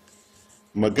lokaci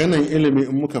maganan ilimi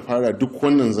in muka fara duk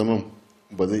wannan zaman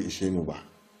ba zai ishe mu ba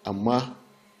amma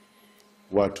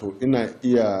wato ina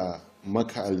iya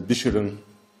maka albishirin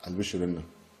nan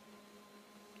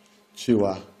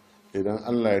cewa idan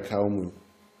Allah ya kawo mu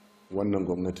wannan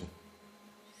gwamnatin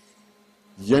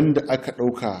yanda aka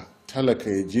ɗauka talaka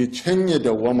ya je can ya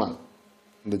dawwama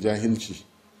da jahilci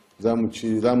za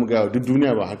mu gaya duk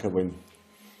duniya ba haka ba ne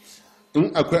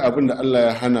in akwai abin da Allah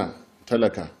ya hana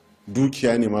talaka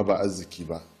dukiya ne ma ba arziki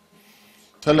ba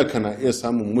talaka na iya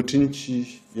samun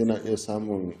mutunci yana iya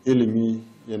samun ilimi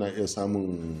yana iya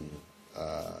samun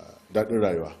daɗin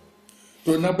rayuwa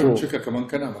to na fahimci ka kamar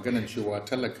kana maganan cewa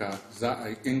talaka za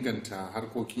a inganta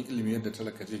harkokin ilimi yadda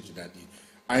talaka zai ji daɗi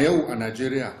a yau a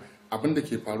Najeriya abin da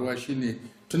ke faruwa shine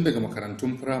tun daga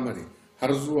makarantun firamare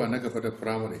har zuwa na gaba da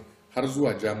firamare har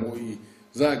zuwa jami'o'i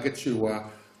za a ga cewa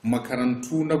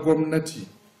makarantu na gwamnati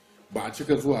ba a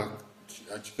cika zuwa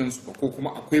a cikinsu ba ko kuma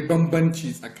akwai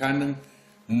bambanci tsakanin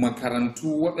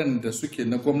makarantu waɗanda suke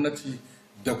na gwamnati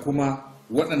da kuma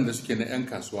waɗanda suke na 'yan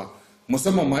kasuwa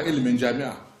musamman ma ilimin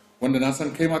jami'a wanda na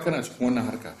san kai ma kana cikin wannan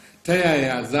harka ta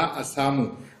yaya za a samu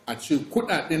a ce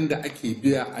kuɗaɗen da ake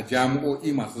biya a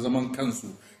jami'o'i masu zaman kansu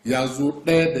ya zo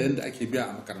ɗaya da yadda ake biya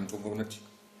a makarantun gwamnati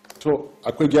to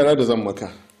akwai gyara da zan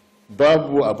maka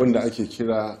babu abin da ake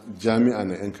kira jami'a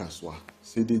na 'yan kasuwa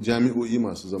sai dai jami'o'i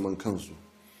masu zaman kansu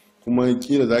kuma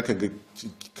kila za ka ga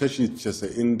kashi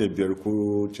 95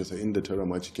 ko 99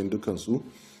 ma cikin dukansu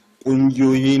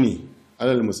ƙungiyoyi ne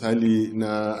alal misali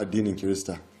na addinin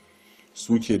kirista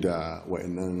suke da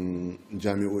wa'annan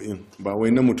jami'o'in ba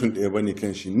wai na mutum ɗaya ba ne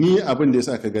kan shi ni abin da ya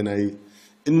sa ka gana yi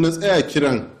in na tsaya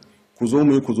kiran ku zo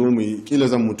mu yi kila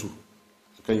zan mutu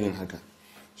kan yin haka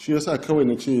shi yasa kawai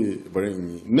na ce bari in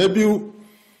yi na biyu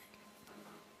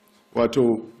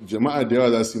wato jama'a da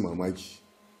yawa za su yi mamaki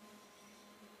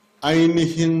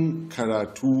ainihin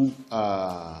karatu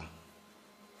a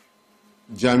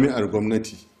jami'ar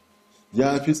gwamnati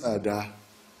ya fi tsada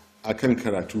a kan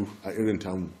karatu a irin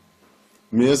tamu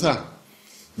me yasa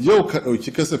yau ka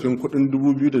ɗauki kasafin kudin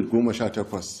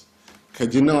 2018 ka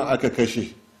ji nawa aka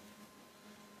kashe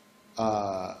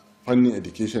a fannin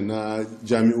education na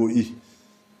jami'o'i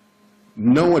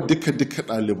nawa duka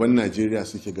ɗaliban Najeriya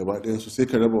suke gaba ɗayansu, sai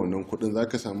ka raba wannan kuɗin za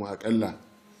ka samu akalla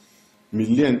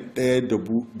miliyan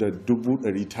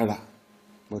 1.900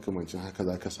 makamancin haka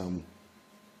za ka samu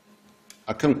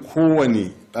akan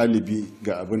kowane ɗalibi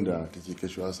ga abin da take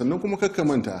kashewa. Sannan kuma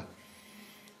manta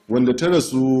wanda ta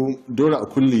rasu Dora a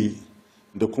kulle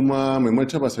da kuma mai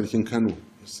martaba sarkin Kano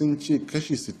sun ce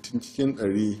kashi 60 cikin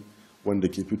 100 wanda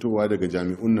ke fitowa daga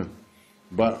jami'un nan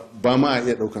ba ma a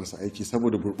iya ɗaukansa aiki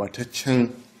saboda gurɓataccen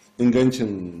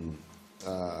ingancin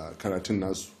karatun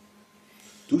nasu.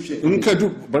 In ka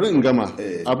bari in gama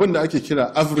abin da ake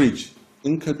kira average,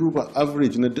 in ka duba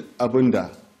average na duk abin da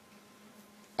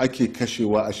ake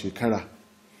kashewa a shekara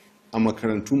a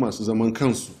makarantu masu zaman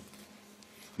kansu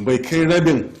bai kai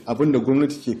rabin abin da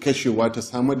gwamnati ke kashewa ta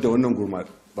samar da wannan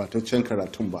gurbataccen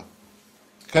karatun ba.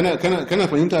 Kana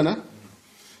fahimta na?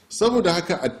 Saboda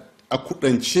haka a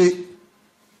kudance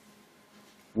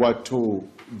wato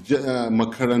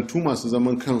makarantu masu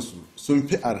zaman kansu sun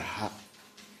fi arha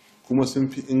kuma sun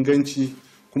fi inganci,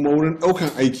 kuma wurin daukan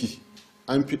aiki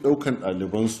an fi daukan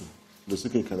ɗalibansu da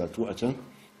suka yi karatu a can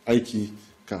aiki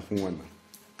kafin wannan,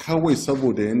 kawai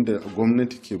saboda yadda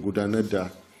gwamnati ke gudanar da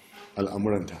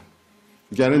al'amuranta.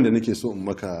 Gyaran da nake so in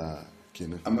maka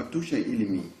kenan. Amma tushen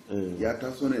ilimi ya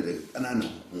taso ne daga ƙananan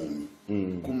hukumomi,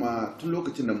 kuma tun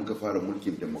lokacin da muka fara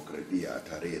mulkin demokradiyya a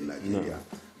tarayyar Najeriya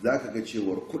za ka ga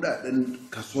cewar kudaden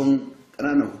kason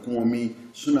ƙananan hukumomi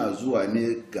suna zuwa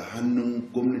ne ga hannun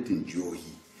gwamnatin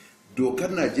jihohi. Dokar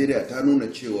Najeriya ta nuna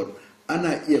cewar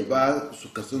ana iya ba su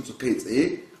kason su kai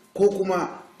tsaye ko kuma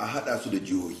a hada su da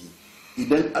jihohi.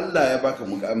 Idan Allah ya baka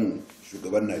mukamin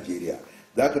shugaban Najeriya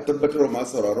za ka tabbatar wa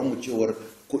masu sauraron mu cewar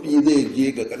kuɗi zai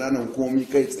je ga ƙananan hukumomi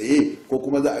kai tsaye ko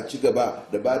kuma za a ci gaba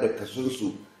da ba da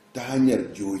kasonsu ta hanyar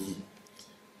jihohi.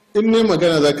 In ne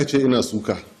magana za ka ce ina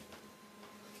suka,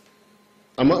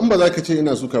 amma in ba za ka ce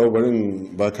ina suka ba barin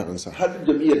baka ansa. Har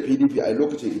jam'iyyar PDP a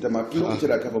lokacin ita ma tun lokacin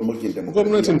da kafa mulkin demokradiyya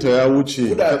gwamnatin ta ya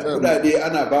wuce kudade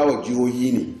ana ba wa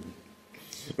jihohi ne.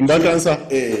 In baka ansa?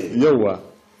 Yauwa.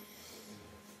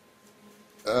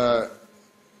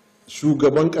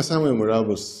 Shugaban kasa mai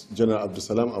murabus janar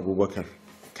Abdulsalam Abubakar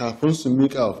kafin su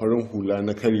miƙa wa farin hula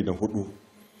na kari na 4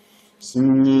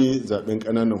 sun yi zaben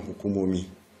ƙananan hukumomi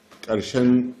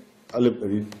ƙarshen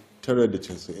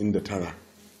 1999.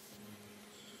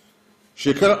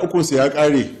 Shekara 3 ya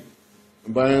ƙare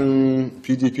bayan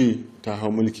PDP ta hau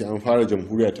mulki, an fara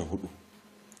jamhuriya ta 4.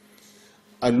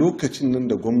 A lokacin nan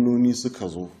da gwamnoni suka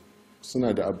zo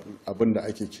suna da abin da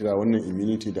ake kira wannan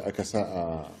immunity da aka sa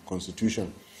a constitution.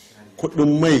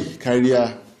 Kudin mai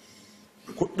kariya,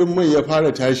 kudin mai ya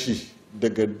fara tashi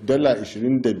daga dala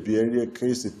 25 ya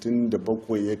kai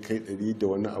 67 ya kai 100 da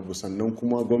wani abu. Sannan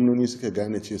kuma gwamnoni suka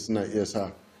gane ce suna iya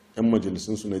sa 'yan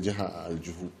majalisunsu na jiha a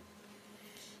aljihu.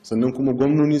 Sannan kuma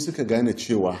gwamnoni suka gane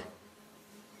cewa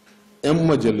 'yan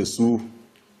majalisu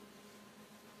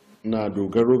na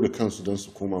dogaro ga kansu don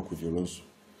su koma kujerunsu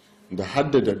da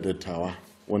haddada dattawa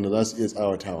wanda za su iya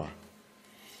tsawatawa.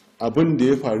 Abin da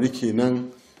ya faru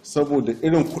kenan saboda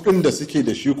irin kudin da suke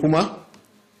da shi kuma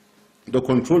da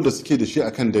control da suke da shi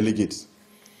akan delegates,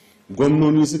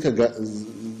 gwamnoni suka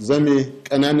zame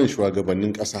kananan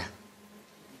shugabannin kasa.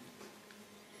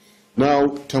 Na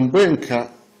tambayanka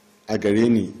a gare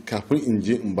ni kafin in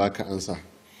je in baka ansa,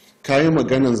 ka yi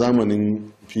maganan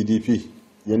zamanin PDP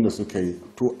yadda suka yi,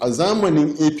 to a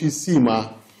zamanin APC ma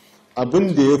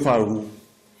abin da ya faru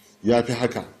ya fi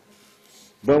haka.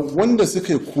 Ba wanda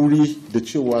suka yi kuri da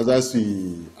cewa za su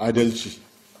yi adalci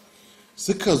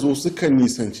suka zo suka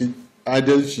nisanci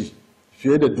adalci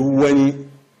fiye da duk wani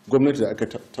gwamnati da aka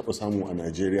taɓa samu a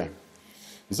Najeriya.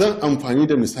 Zan amfani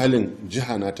da misalin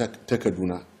jiha na ta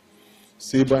Kaduna.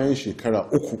 Sai bayan shekara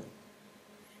 3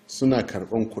 suna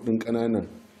karɓan kuɗin ƙananan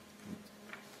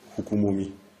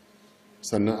hukumomi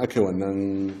sannan aka yi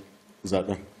wannan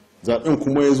zaɓen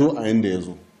kuma ya zo a yanda ya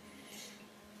zo.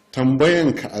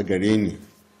 Tambayanka a gare ni,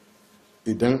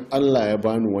 idan Allah ya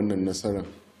bani wannan nasarar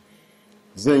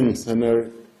zan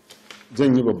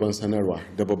yi babban sanarwa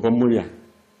da babban murya.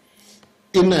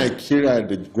 Ina kira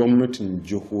da gwamnatin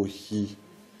jihohi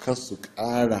kar su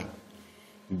ƙara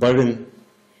barin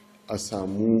a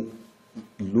samu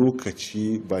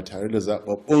lokaci ba tare da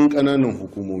zaɓaɓɓun ƙananan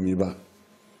hukumomi ba.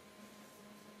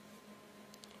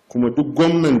 Kuma duk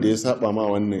gwamnan da ya saba ma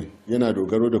wannan yana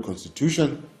dogaro da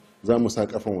constitution, za mu sa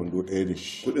kafan wando ɗaya da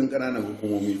shi. Kudin ƙananan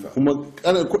hukumomi fa. Kuma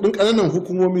kudin ƙananan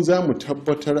hukumomi za mu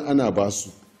tabbatar ana ba su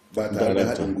ba tare da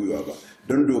haɗin gwiwa ba,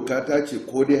 don doka ta ce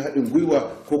ko dai haɗin gwiwa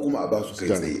ko kuma a ba su kai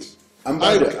tsaye. An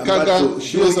ba da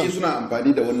shi suna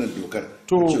amfani da wannan dokar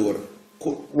cewar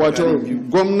wato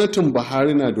gwamnatin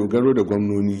Buhari na dogaro da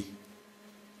gwamnoni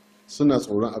suna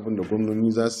tsoron abin da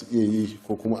gwamnoni za su iya yi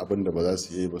ko kuma abin da ba za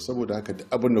su iya yi ba. Saboda haka duk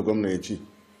abin da gwamna ya ce,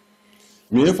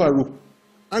 me ya faru?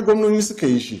 A gwamnoni suka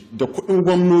yi shi da kuɗin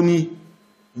gwamnoni.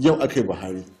 Yau aka yi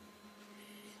Buhari.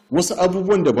 Wasu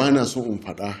abubuwan da ba na so in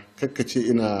faɗa kakkace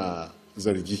ina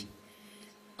zargi,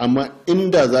 amma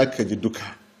inda za ka ji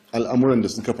duka al'amuran da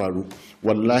suka faru,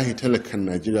 wallahi talakan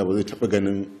Najeriya ba zai taɓa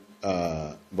ganin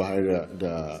Buhari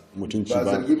da mutunci ba.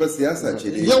 Ba zargi ba, siyasa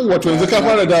ce dai. Yau wato yanzu ka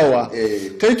fara dawowa.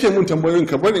 Kai ke mun tambayoyin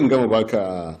ka bari in gama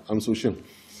baka amsoshin.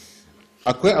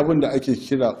 Akwai abin da ake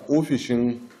kira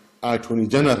ofishin Attorney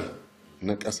General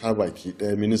na ƙasa baki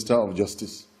ɗaya, Minister of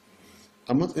Justice.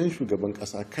 A matsayin shugaban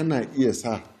ƙasa kana iya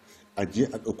sa a je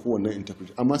a ɗauko wannan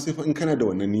interpretation, amma sai fa in kana da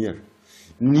wannan niyyar.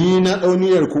 Ni na ɗau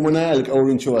niyyar kuma na yi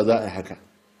alƙawarin cewa za a yi haka.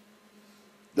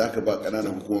 Za ka ba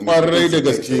ƙananan hukumomi. Kwarai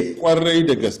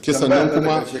da gaske. Sannan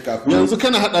kuma yanzu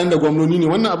kana haɗa da gwamnoni ne,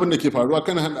 wannan abin da ke faruwa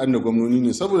kana haɗa da gwamnoni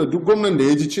ne, saboda duk gwamnan da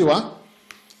ya ji cewa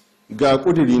ga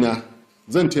ƙudurina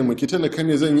zan taimaki talaka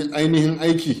ne, zan yi ainihin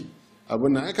aiki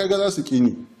abin nan, ai kaga za su ƙi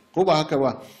ni, ko ba haka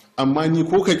ba? Amma ni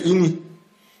ko ka ƙi ni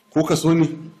ko ka so ni,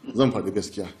 zan faɗi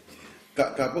gaskiya.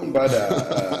 Kafin ba da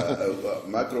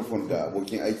microphone ga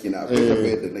abokin aiki na, akwai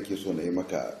tambayar da nake so na yi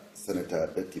maka, Sanata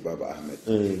Datti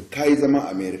Baba-Ahmed. Ka yi zaman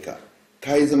Amerika,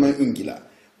 ka yi zaman Ingila,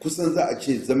 kusan za a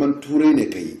ce zaman Turai ne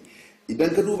ka yi.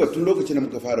 Idan ka duba tun lokacin da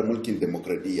muka fara mulkin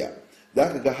demokradiyya, za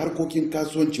ka ga harkokin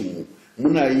kasuwancinmu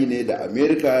muna yi ne da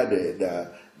Amerika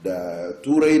da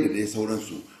Turai da dai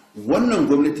sauransu. Wannan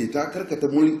gwamnati ta karkata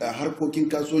harkokin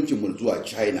kasuwancin mu zuwa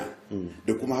China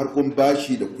da kuma harkokin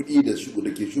bashi da kuɗi da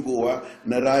ke shigowa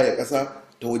na raya ƙasa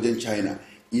ta wajen China.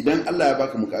 Idan Allah ya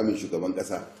baka mukamin shugaban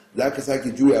ƙasa, za ka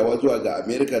sake juyawa zuwa ga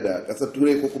Amerika da ƙasar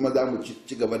Turai, ko kuma za mu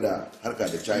ci gaba da harka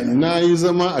da China? Na yi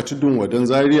zama a tudun wadan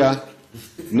Zaria,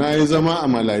 na yi zama a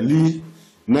Malali,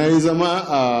 na yi zama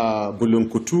a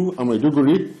Bulunkutu a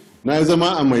Maiduguri, na yi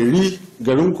zama a Mairi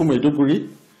garinku Maiduguri,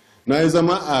 na yi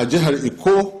zama a jihar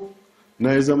Iko,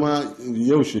 na yi zama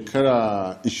yau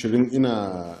shekara 20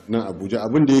 ina nan Abuja.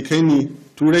 Abin da ya kai ni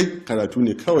Turai karatu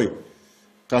ne kawai.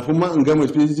 Kafin ma in gama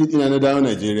PhD ina na dawo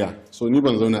Najeriya, so ni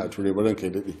ban zauna a Turai ba, ranka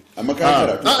ya daɗe. Amma ka yi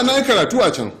karatu? Na yi karatu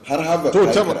a can. Har Harvard ka yi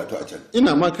karatu a can?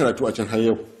 Ina ma karatu a can har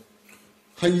yau.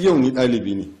 Har yau ni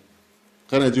ɗalibi ne.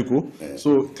 Kana ji ko?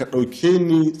 So ka ɗauke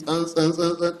ni tsantsan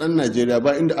ɗan Najeriya,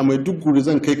 ba inda a Maiduguri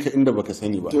zan kai ka inda baka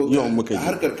sani ba. Yau muka yi.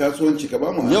 Harkar kasuwanci ka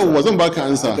ba mu ansa. Yau zan baka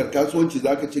ansa. Harkar kasuwanci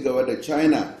za ka ci gaba da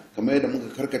China kamar yadda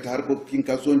muka karkata harkokin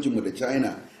kasuwancinmu da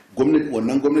China.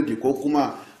 Wannan gwamnati, ko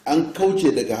kuma an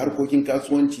kauce daga harkokin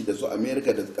kasuwanci da su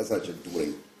Amerika da kasashen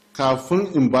Turai?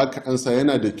 Kafin in baka ansa,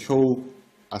 yana da kyau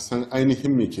a san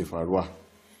ainihin me ke faruwa.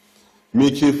 Me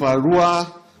ke faruwa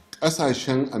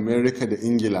kasashen Amerika da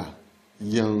Ingila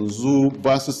yanzu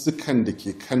basussukan da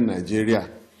ke kan Najeriya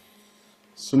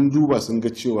sun duba sun ga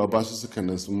cewa basussukan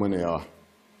nan sun mana yawa,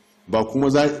 ba kuma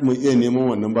za mu iya neman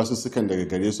wannan basussukan daga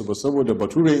gare su ba, saboda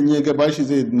bature in ya ga bashi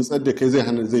zai nutsar da kai,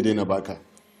 zai daina baka.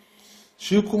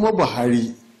 Shi kuma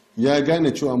Buhari ya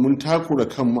gane cewa mun takura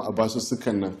kanmu a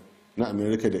basussukan nan na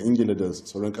Amerika da Ingila da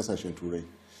sauran kasashen Turai,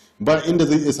 ba inda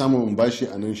zai iya samun bashi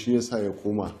a nan, shi yasa ya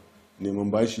koma neman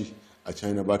bashi a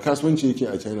China. Ba kasuwanci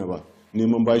yake a China ba,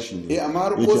 neman bashi ne. Amma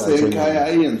har ko sayan kaya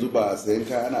ai yanzu ba sayan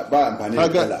kaya ba amfani da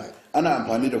dala, ana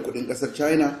amfani da kudin kasar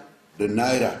China da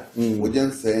naira wajen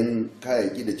sayan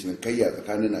kayayyaki da cinikayya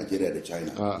tsakanin Najeriya da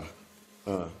China.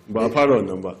 Ba a fara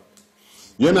wannan ba.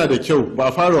 Yana da kyau ba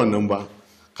a fara wannan ba.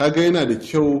 Kaga yana da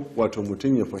kyau wato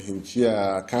mutum ya fahimci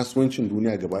a kasuwancin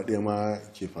duniya gaba ɗaya ma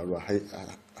ke faruwa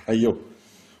har yau.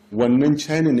 Wannan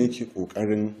China ne ke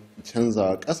kokarin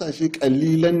canzawa. Kasashe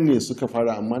kalilan ne suka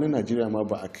fara, amma na Najeriya ma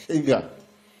ba a kai ga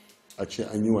a ce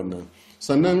an yi wannan.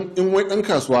 Sannan in wai ɗan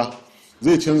kasuwa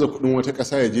zai canza kuɗin wata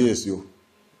ƙasa ya je ya siyo,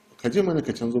 ka je mana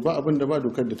ka canzo, ba abin da ba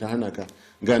dokar da ta hana ka.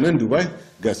 Ga nan Dubai,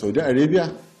 ga Saudi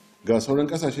Arabia, ga sauran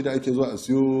ƙasashe da ake zuwa a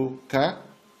siyo kaya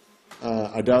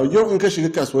a dawo. Yau in ka shiga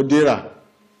kasuwar Dera,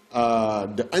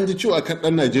 da an ji cewa kan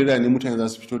ɗan Najeriya ne, mutane za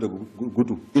su fito da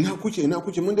gudu. Ina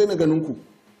kuke mun daina ganin ku.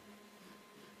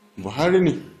 Buhari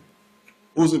ne,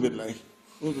 uzubillahi.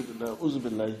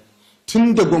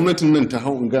 Tun da gwamnatin nan ta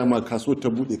hau, in gama kasuwar ta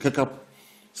buɗe kakaf,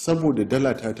 saboda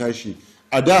dala ta tashi.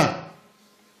 A da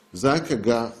za ka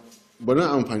ga, bari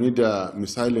amfani da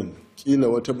misalin, kila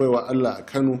wata baiwa Allah a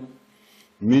Kano,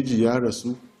 miji ya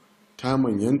rasu, ta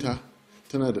manyanta,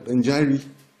 tana da ɗan jari,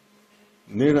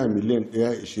 naira miliyan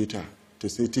 1 ishe ta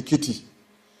sai tikiti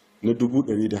na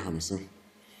 150,000,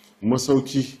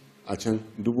 masauki a can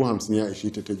 50,000 ya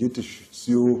ishe ta je ta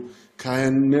siyo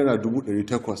kayan naira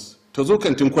 800,000, ta zo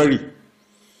kantin Kwari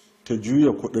ta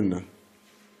juya kudin nan,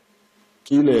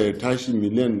 kila ya tashi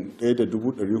miliyan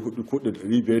 1,400,000 ko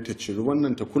 500 ta ciri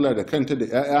wannan ta kula da kanta da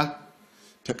 'ya'ya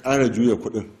ta ƙara juya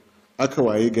kuɗin, aka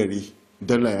waye gari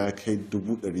dala ya kai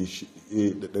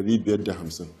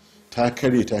 550 ta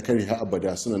kare har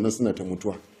abada suna ta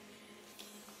mutuwa.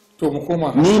 To mu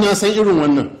koma, ni na san irin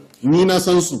wannan, ni na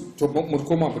san su. To mu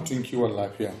koma batun kiwon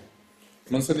lafiya.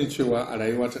 Mun sani cewa a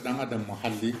rayuwa ta dan adam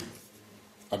muhalli,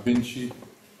 abinci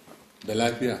da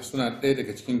lafiya suna ɗaya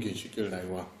daga cikin ginshikin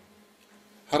rayuwa.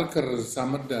 Harkar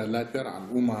samar da lafiyar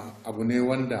al'umma abu ne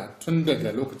wanda tun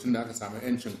daga lokacin da aka samu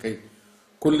 'yancin kai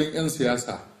kullum 'yan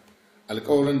siyasa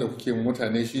alkawarin da kuke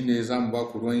mutane shine za mu ba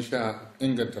ku ruwan sha,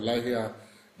 inganta lafiya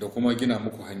da kuma gina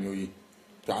muku hanyoyi.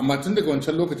 To amma tun daga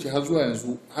wancan lokaci har zuwa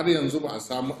yanzu har yanzu ba a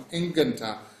samu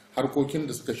inganta harkokin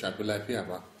da suka shafi lafiya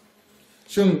ba.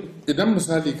 Shin idan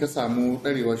misali ka samu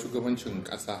ɗarewa shugabancin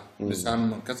ƙasa,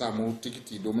 musamman ka samu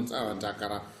tikiti domin tsawa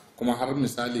takara kuma har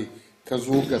misali ka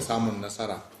zo ga samun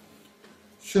nasara,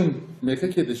 shin me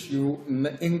kake da shi na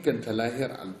inganta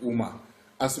lahiyar al'umma,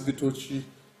 asibitoci,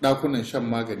 ɗakunan shan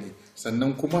magani,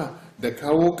 sannan kuma da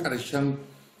kawo ƙarshen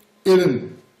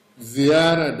irin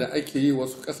ziyara da ake yi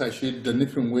wasu ƙasashe da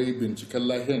nufin wai binciken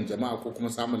lahiyar jama'a ko kuma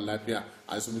samun lafiya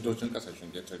a asibitocin ƙasashen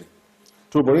ƙetare?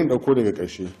 To bari in ɗauko daga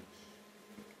ƙarshe.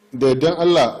 Da yardan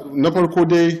Allah, na farko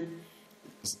dai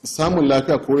samun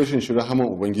lafiya ko rashin shi rahaman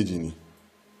Ubangiji ne.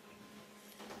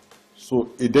 So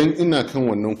idan ina kan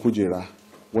wannan kujera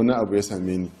wani abu ya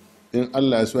same ni, in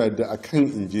Allah ya so yadda a kan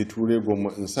in je turai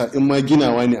goma in sa in ma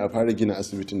ginawa ne a fara gina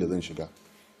asibitin da zan shiga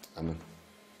a nan.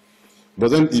 Ba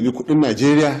zan ɗibi kuɗin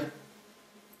Najeriya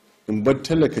in bar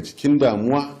talaka cikin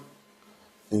damuwa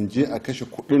in je a kashe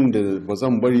kuɗin da ba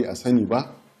zan bari a sani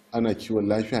ba ana kiwon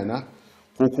lafiya na,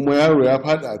 ko kuma yaro ya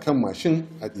faɗi a kan mashin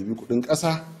a ɗibi kuɗin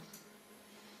ƙasa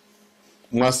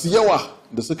masu yawa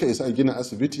da suka isa a gina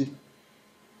asibiti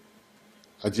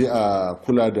a je a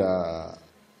kula da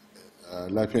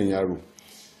lafiyan yaro.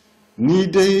 Ni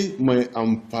dai mai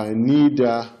amfani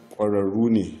da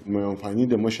ƙwararru ne, mai amfani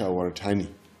da mashawarta ne.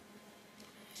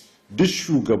 Duk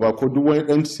shugaba ko duk wani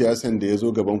ɗan siyasan da ya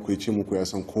zo gaban ku ya ce muku ya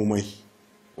san komai,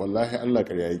 wallahi Allah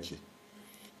ƙarya yake.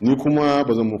 Ni kuma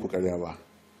ba zan muku ƙarya ba,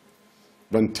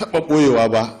 ban taɓa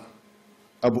ɓoyewa ba.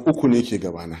 Abu uku ne ke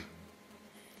gabana.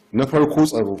 Na farko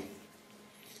tsaro,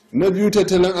 na biyu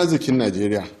tattalin arzikin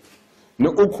Najeriya, na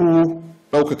uku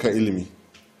ɗaukaka ilimi.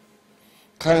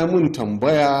 Kayan mun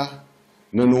tambaya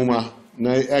na noma,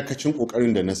 na yi yakacin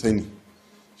ƙoƙarin da na sani,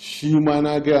 shi ma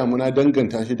na gaya muna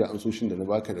danganta shi da amsoshin da na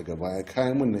baka daga baya.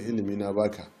 Kayan mun na ilimi na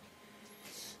baka.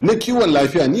 Na kiwon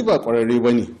lafiya ni ba ƙwararre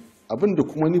ba ne, abinda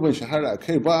kuma ni ban shahara a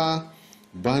kai ba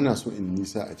na so in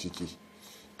nisa a ciki.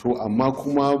 To amma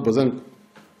kuma ba zan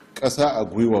ƙasa a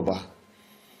gwiwa ba,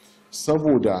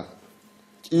 saboda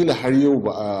ƙila har yau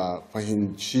ba a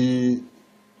fahimci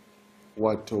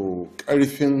wato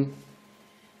ƙarfin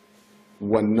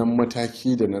wannan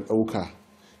mataki da na ɗauka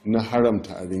na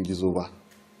haramta a ringizo ba.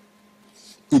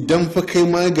 Idan fa kai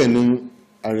maganin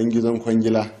a ringizon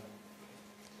kwangila,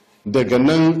 daga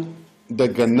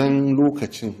nan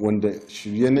lokacin wanda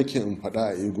shirye nake in faɗa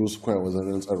a Ego Square wajen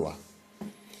rantsarwa,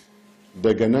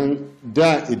 daga nan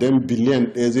da idan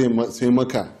biliyan 1 zai sai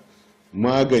maka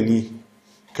magani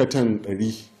katan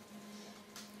 100,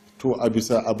 to a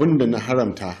bisa abin da na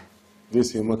haramta zai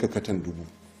sai maka katan 1000.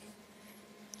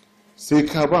 Sai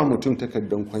ka ba mutum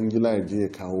takardar kwangila ya je ya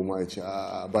kawo ma ya ce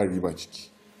a ba riba ciki,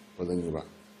 ba zan yi ba.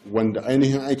 Wanda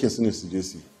ainihin aikin su ne su je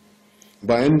su,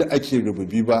 bayan da ake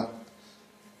rububi ba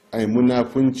a yi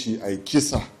munafunci a yi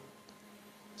kisa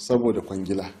saboda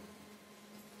kwangila.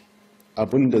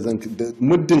 Abin da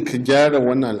muddin ka gyara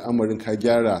wannan al'amarin, ka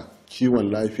gyara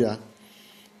kiwon lafiya,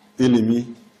 ilimi,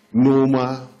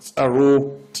 noma,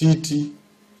 tsaro, titi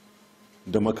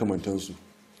da makamantansu.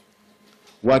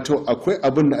 Wato akwai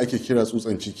abin da ake kira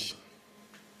tsutsan ciki.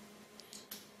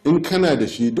 In kana da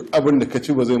shi, duk abin da ka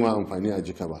ci ba zai ma amfani a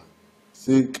jika ba,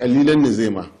 sai kalilan ne zai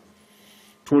ma.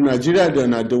 To Najeriya da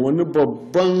na da wani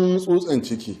babban tsutsan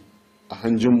ciki a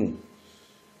hanjinmu.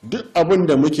 Duk abin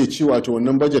da muke ci, wato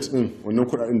wannan budget din, wannan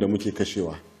kudaden da muke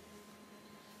kashewa,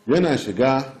 yana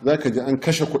shiga za ka ji an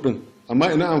kashe kudin,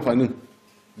 amma ina amfanin?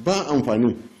 Ba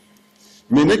amfanin.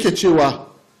 Me nake cewa?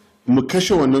 Mu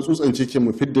kashe wannan tsutsan ciki,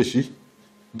 mu fidda shi,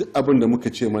 duk abin da muka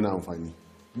ce mana amfani.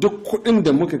 Duk kudin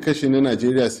da muka kashe na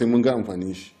Najeriya sai mun ga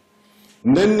amfanin shi.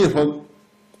 Nan ne fa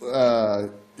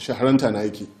shaharanta na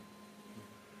yake,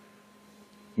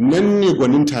 nan ne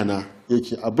gwaninta na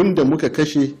yake. Abin da muka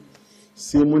kashe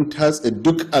sai mun tatse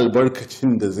duk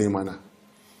albarkacin da zai mana.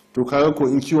 To kaga ko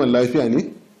in kiwon lafiya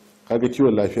ne, kaga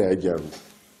kiwon lafiya ya gyaru.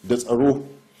 Da tsaro,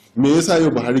 me yasa yau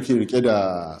Buhari ke rike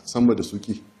da samba da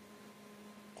suki?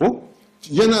 Ko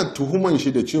yana tuhuman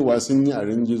shi da cewa sun yi a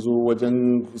ringizo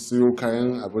wajen siyo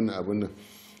kayan abin nan.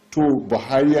 To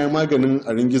Buhari ya maganin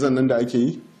a ringizan nan da ake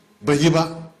yi bai yi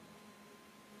ba.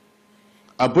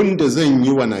 Abin da zan yi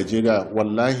wa Najeriya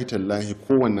wallahi tallahi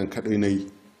kowannan kadai na yi,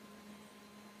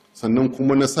 sannan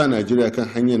kuma na sa Najeriya kan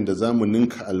hanyar da za mu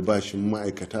ninka albashin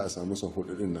ma'aikata a samu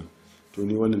sahudu din nan, to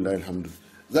ni wallahi alhamdu.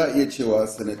 Za a iya cewa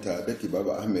Sanata Datti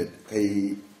Baba-Ahmed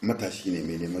kai matashi ne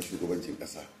mai neman shugabancin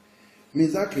kasa. Me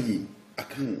za ka yi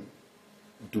akan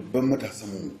dubban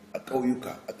matasanmu a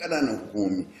ƙauyuka, a ƙananan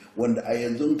hukumomi, wanda a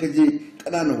yanzu ka je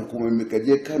ƙananan hukumomi, ka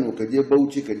je Kano, ka je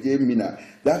Bauchi, ka je Mina,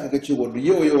 za ka ga cewa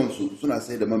yawansu suna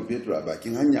sai da man fetur a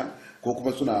bakin hanya, ko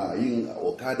kuma suna yin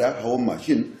okada, hawan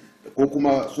mashin, ko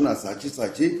kuma suna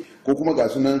sace-sace, ko kuma ga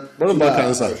sunan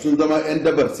sun zama 'yan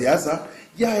dabar siyasa.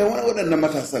 Yaya wani waɗannan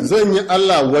matasan? Zan yi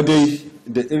Allah wadai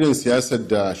da irin siyasar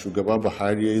da shugaba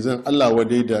Buhari ya yi, zan Allah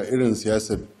wadai da irin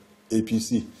siyasar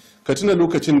APC. Ka tuna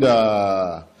lokacin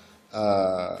da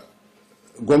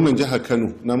gwamnan jihar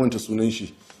Kano, na manta sunan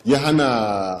shi, ya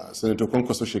hana Sanata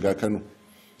Kwankwaso shiga Kano,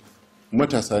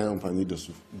 matasa ya amfani da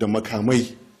su da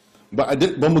makamai.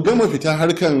 Ba mu gama fita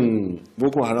harkan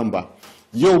Boko Haram ba,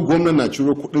 yau gwamnan na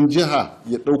ciro kudin jiha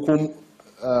ya dauko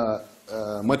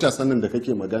matasan nan da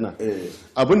kake magana.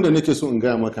 Abinda nake so in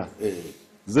gaya maka,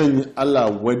 zan yi Allah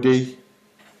wadai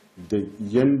da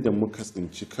yanda muka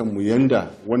tsinci kanmu, yanda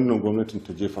wannan gwamnatin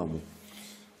ta jefa mu.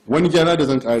 Wani gyara da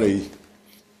zan ƙara yi,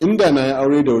 inda na yi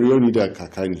aure da wuri yau ni da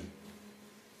kaka ne,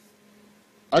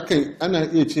 ana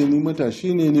iya ce ni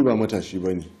matashi ne, ni ba matashi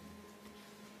ba ne.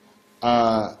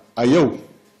 A yau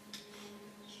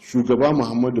shugaba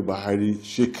Muhammadu Buhari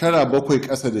shekara 7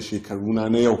 ƙasa da shekaruna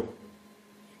na yau,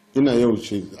 ina yau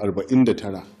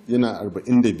 49 yana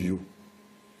 42,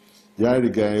 ya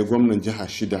riga ya gwamnan jiha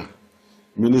 6,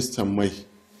 ministan mai,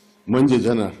 manja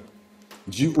janar,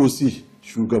 GOC,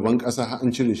 shugaban kasa,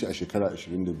 an cire shi a shekara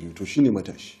 22. To shine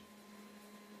matashi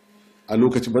a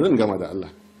lokaci. Bari in gama da Allah,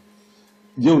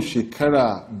 yau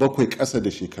shekara 7 ƙasa da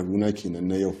shekaruna kenan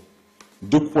na yau.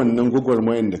 Duk wannan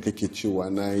gwagwarmayan da kake cewa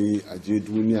na yi aje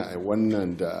duniya a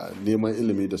wannan da neman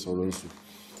ilimi da sauransu.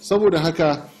 Saboda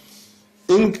haka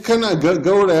in kana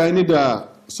gauraya ni da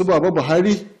su Baba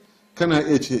Buhari, kana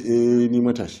iya ce ni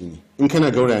matashi ne, in kana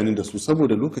gauraya ni da su,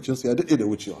 saboda lokacinsu ya daɗe da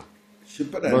wucewa. Shi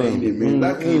faɗa ne mai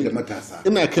za ka yi da matasa.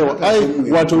 Ina kaiwa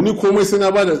wato ni komai sai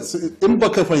na ba da, in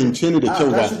baka fahimce ni da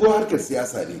kyau ba. Ka shigo harkar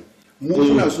siyasa ne. Mu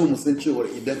muna so mu san cewa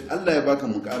idan Allah ya baka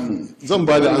mukamin, zan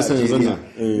ba da ansa yanzu nan.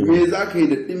 Me za ka yi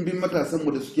da ɗimbin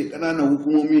matasanmu da suke ƙananan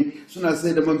hukumomi, suna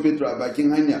sai da man fetur a bakin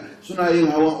hanya, suna yin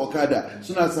hawan okada,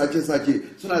 suna sace-sace,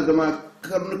 suna zama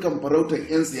karnukan farautar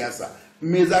 'yan siyasa.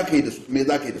 Me za ka yi da su?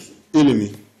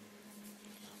 Ilimi,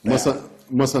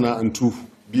 masana'antu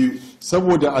biyu.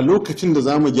 Saboda a lokacin da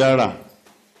za mu gyara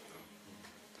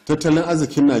tattalin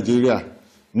arzikin Najeriya,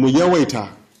 mu yawaita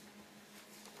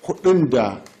kuɗin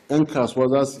da 'yan kasuwa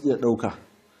za su iya ɗauka,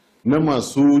 na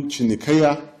masu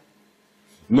cinikayya,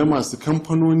 na masu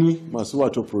kamfanoni, masu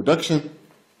wato production,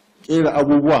 ƙera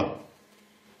abubuwa,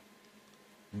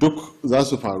 duk za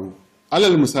su faru.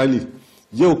 Alal misali,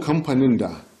 yau kamfanin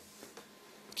da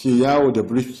ke yawo da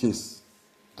briefcase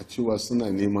a cewa suna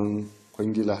neman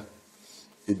kwangila,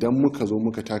 idan muka zo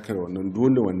muka takar wannan,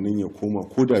 dole wannan ya koma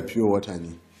ko da fiye wata ne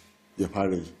ya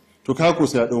fara yi. To kako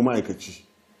sai ya ɗau ma'aikaci,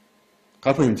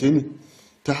 ka fahimce ni?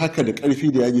 Ta haka da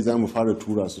ƙarfi da yaji za mu fara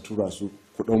tura su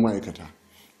ku ɗau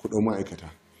ma'aikata.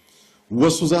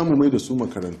 Wasu za mu mai da su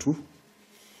makarantu.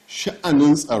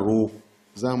 Sha'anin tsaro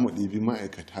za mu ɗibi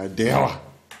ma'aikata da yawa,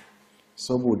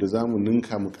 saboda za mu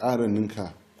ƙara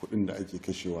ninka kuɗin da ake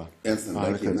kashewa a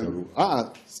harkar tsaro.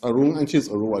 A'a, tsaron an ce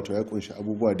tsaro wato ya kunshi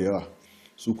abubuwa da yawa,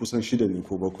 su kusan 6 ne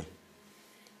ko 7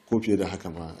 ko fiye da haka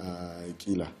ma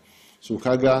kila. So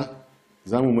kaga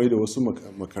za mu mai da wasu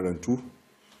makarantu,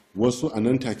 wasu a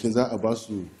nan take za a ba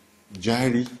su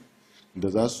jari da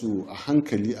za su a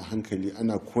hankali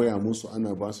ana koya musu,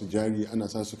 ana ba su jari, ana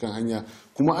sa su kan hanya,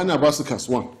 kuma ana ba su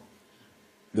kasuwan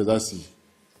da za su yi.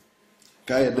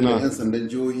 Ka yadda da 'yan sandan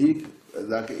jihohi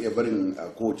za ka iya barin a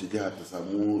kowace jiha ta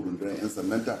samu rundunar 'yan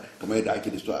sandanta kamar yadda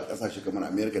ake da su a kasashe kamar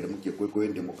Amerika da muke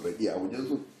kwaikwayon demokradiyya a wajen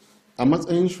su? A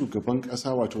matsayin shugaban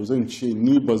kasa, wato zan ce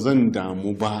ni ba zan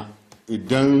damu ba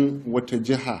idan wata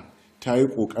jiha ta yi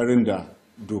kokarin da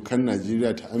dokar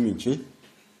Najeriya ta amince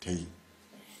ta yi.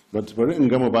 Bari in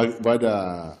gama ba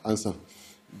da ansan.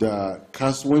 Da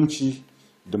kasuwanci,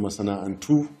 da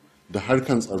masana'antu, da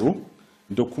harkan tsaro,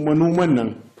 da kuma noman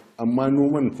nan, amma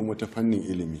noman kuma ta fannin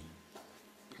ilimi.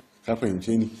 Ka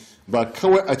fahimce ni? Ba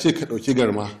kawai a ce ka ɗauki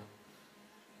garma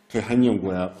kai hanyar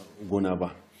gona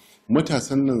ba.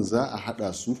 Matasan nan za a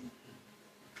haɗa su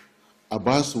a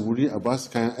ba su wuri, a ba su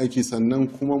kayan aiki, sannan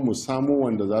kuma mu samu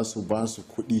wanda za su ba su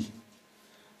kuɗi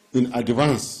in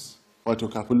advance, wato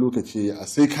kafin lokaci a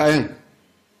sai kayan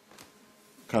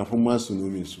kafin ma su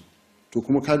nome su. To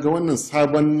kuma kaga wannan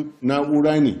sabon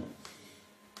na'ura ne,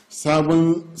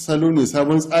 sabon salo ne,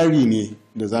 sabon tsari ne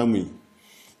da za mu yi.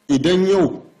 Idan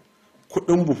yau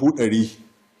kuɗin buhu 100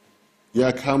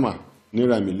 ya kama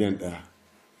naira miliyan 1,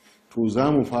 to za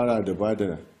mu fara da ba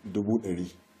da 100,000.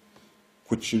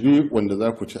 Ku cire wanda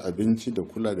za ku ci abinci da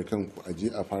kula da kanku, a je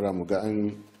a fara mu ga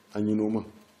an yi noman.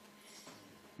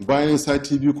 Bayan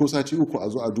sati 2 ko sati 3 a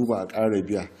zo a duba a ƙara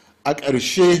biya. A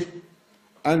ƙarshe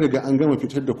an riga an gama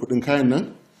fitar da kuɗin kayan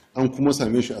nan, an kuma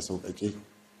same shi a sauƙaƙe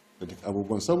da duk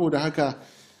abubuwan. Saboda haka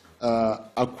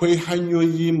akwai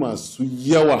hanyoyi masu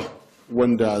yawa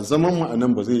wanda zaman mu a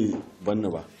nan ba zai banna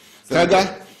ba.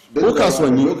 Kaga ko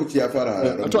kasuwanni lokaci ya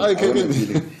fara to ai kai ne.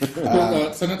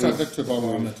 Sanata Datti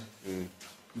Baba-Ahmed,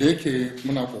 da yake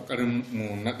muna kokarin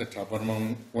mu naɗa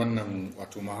tabarman wannan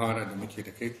wato mahawara da muke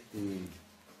da kai,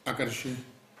 a ƙarshe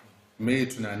me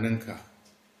tunaninka,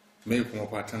 me kuma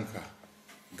fatanka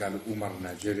ga al'ummar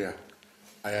Najeriya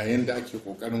a yayin da ake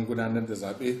kokarin gudanar da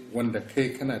zaɓe, wanda kai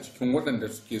kana cikin waɗanda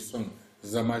suke son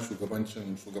zama shugaban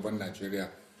Najeriya,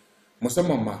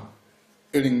 musamman ma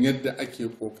irin yadda ake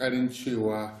kokarin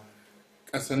cewa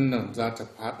ƙasar nan za ta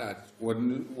fada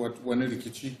wani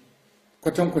rikici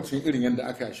kwatankwacin irin yadda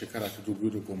aka yi a shekara ta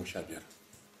 2015.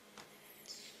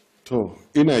 To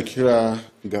ina kira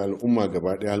ga al'umma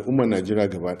gaba ɗaya, al'ummar Najeriya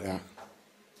gaba ɗaya,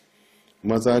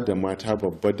 maza da mata,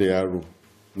 babba da yaro,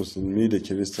 musulmi da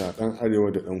kirista, ɗan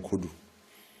arewa da ɗan kudu,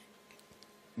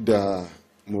 da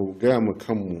mu gaya mu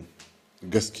kanmu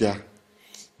gaskiya.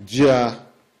 Jiya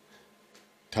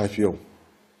ta fi yau.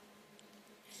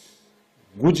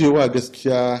 Gujewa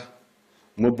gaskiya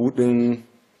mabuɗin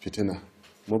fitina,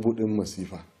 mabuɗin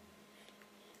masifa.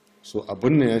 So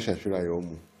abin nan ya shafi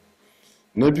rayuwarmu.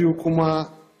 Na biyu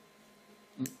kuma,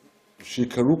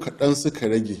 shekaru kaɗan suka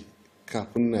rage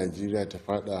kafin Najeriya ta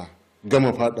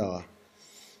gama fadawa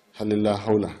halin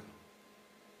haula.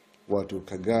 Wato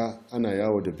kaga ana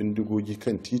yawo da bindigogi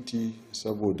kan titi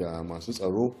saboda masu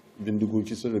tsaro.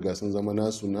 Bindigogi sun riga sun zama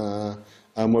nasu na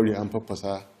amari, an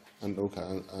faffasa, an ɗauka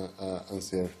an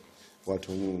sayar.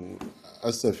 Wato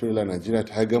astagfirullah, Najeriya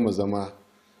ta gama zama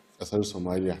ƙasar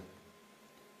Somalia.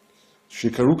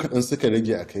 Shekaru kaɗan suka rage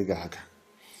a kai ga haka.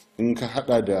 In ka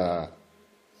hada da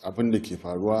abin da ke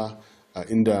faruwa a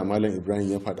inda Malam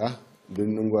Ibrahim ya faɗa,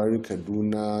 birnin Gwari,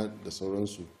 Kaduna da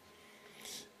sauransu,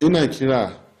 ina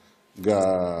kira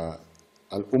ga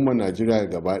al'ummar Najeriya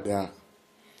gaba ɗaya,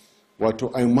 wato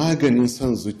ai maganin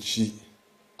son zuci,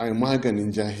 ai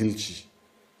maganin jahilci.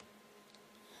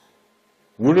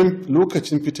 Wurin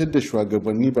lokacin fitar da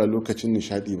shugabanni ba lokacin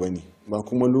nishadi ba ne, ba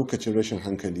kuma lokacin rashin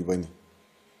hankali ba ne.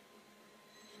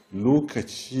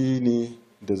 Lokaci ne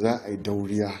da za a yi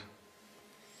dauriya,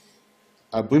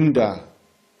 abinda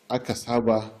aka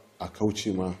saba a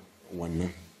kauce ma wannan,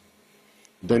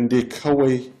 don dai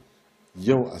kawai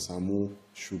yau a samu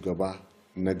shugaba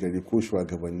nagari ko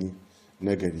shugabanni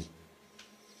nagari.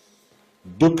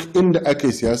 Duk inda aka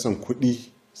yi siyasan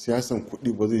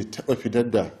kuɗi ba zai taɓa fitar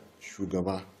da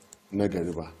shugaba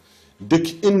nagari ba.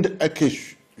 Duk inda aka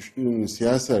yi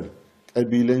siyasar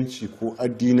ƙabilanci ko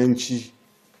addinanci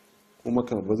kuma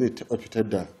ba zai taɓa fitar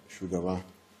da shugaba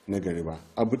nagari ba.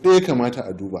 Abu ɗaya kamata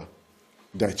a duba,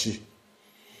 dace.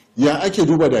 Ya ake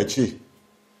duba dace?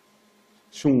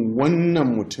 Shin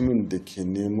wannan mutumin da ke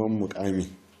neman mukami,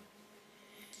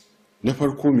 na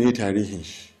farko me tarihin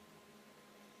shi,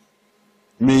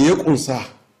 me ya kunsa,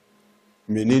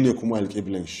 menene kuma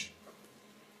alƙiblan shi?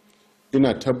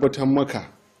 Ina tabbatar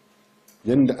maka,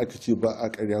 yanda aka ce ba a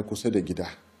ƙarya kusa da gida,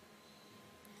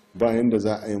 bayan da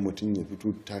za a yi mutum ya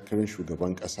fito takarar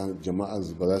shugaban ƙasa, jama'a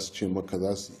ba za su ce maka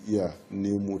za su iya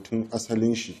nemo tun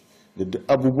asalin shi da duk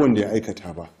abubuwan da ya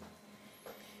aikata ba.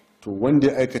 To wanda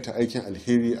ya aikata aikin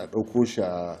alheri a ɗauko shi,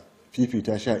 a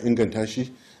fifita shi, a inganta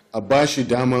shi, a ba shi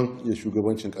daman ya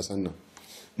shugabancin ƙasar nan.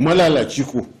 Malalaci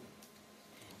ko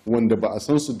wanda ba a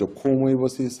san su da komai ba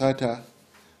sai sata,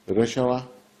 rashawa,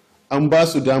 an ba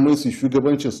su daman su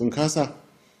shugabancin sun kasa,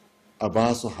 a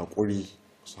ba su haƙuri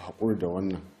da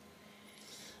wannan.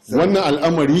 Wannan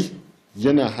al'amari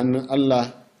yana hannun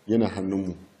Allah, yana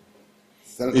hannunmu.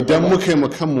 Idan muka yi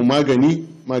kanmu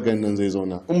maganin nan zai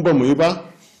zauna. In ba mu yi ba,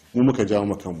 mu muka jawo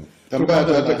makanmu. Tambaya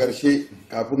ta ƙarshe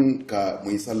kafin ka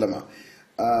mu yi sallama.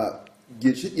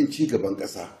 Ginshiƙin ci gaban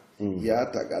ƙasa ya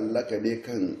takallaka ne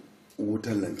kan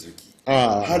wutar lantarki.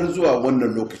 Har zuwa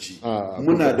wannan lokaci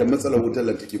muna da matsalar wutar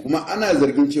lantarki, kuma ana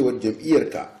zargin cewa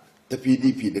jam'iyyarka ta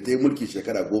PDP da ta yi mulki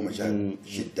shekara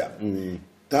 16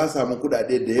 ta samu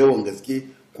kudade da yawan gaske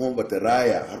kuma bata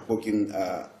raya harkokin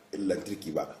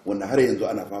lantarki ba, wanda har yanzu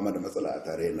ana fama da matsala a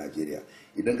tarayyar Najeriya.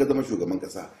 Idan ka zama shugaban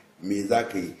kasa, me za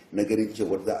ka yi na ganin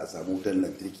cewar za a samu wutar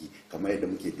lantarki kamar yadda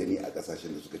muke gani a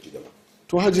kasashen da suka ci gaba?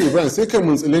 To Haji Ibrahim, sai ka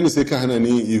muntsile ni sai ka hana ni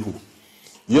yin ihu.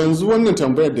 Yanzu wannan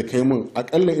tambayar da kai min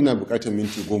akalla ina bukatar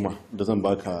minti 10 da zan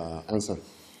baka ansa.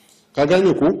 Ka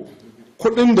gane ko?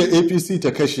 Kudin da APC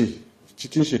ta kashe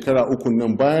cikin shekara 3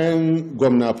 nan bayan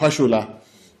gwamna Fashola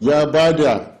ya ba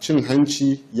da cin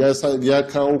hanci ya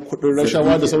kawo kudin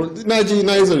rashawa da sauran, na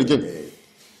yi zargin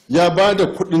ya ba da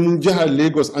kudin jihar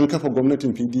Lagos, an kafa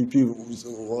gwamnatin PDP,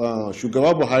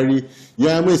 shugaba Buhari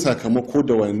ya mai sakamako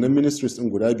da wannan ministries din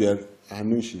guda 5 a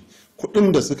hannun shi.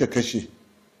 Kudin da suka kashe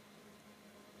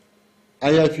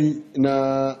ayafi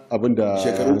na abin da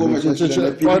shekaru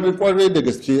 16 kwarai da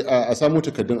gaske a samu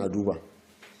takardun a duba,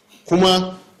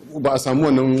 kuma ba a samu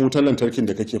wannan wutar lantarkin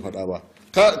da kake faɗa ba.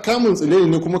 Ka muntsile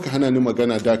ne kuma ka hana ni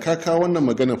magana, da ka kawo wannan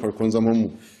magana farkon zaman mu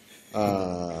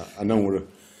a nan wurin.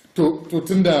 To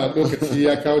tun da lokaci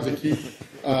ya kawo jiki,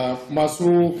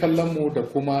 masu kallonmu da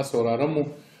kuma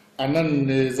sauraronmu, a nan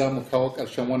ne za mu kawo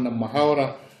ƙarshen wannan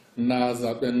muhawara na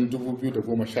zaben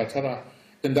 2019,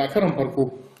 inda a karon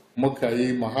farko muka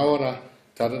yi muhawara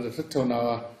tare da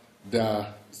tattaunawa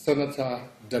da Sanata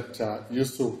Dr.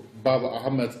 Yusuf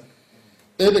Baba-Ahmed,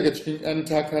 ɗaya daga cikin 'yan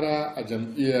takara a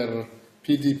jam'iyyar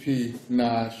PDP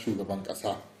na shugaban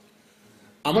ƙasa.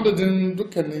 A madadin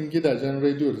dukkanin gidajen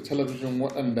rediyo da talabijin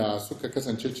waɗanda suka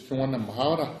kasance cikin wannan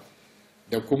muhawara,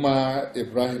 da kuma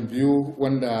Ibrahim Biyu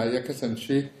wanda ya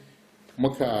kasance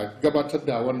muka gabatar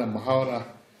da wannan muhawara,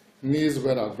 ni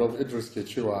Zubair Abdul Idris ke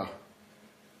cewa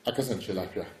a kasance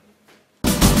lafiya.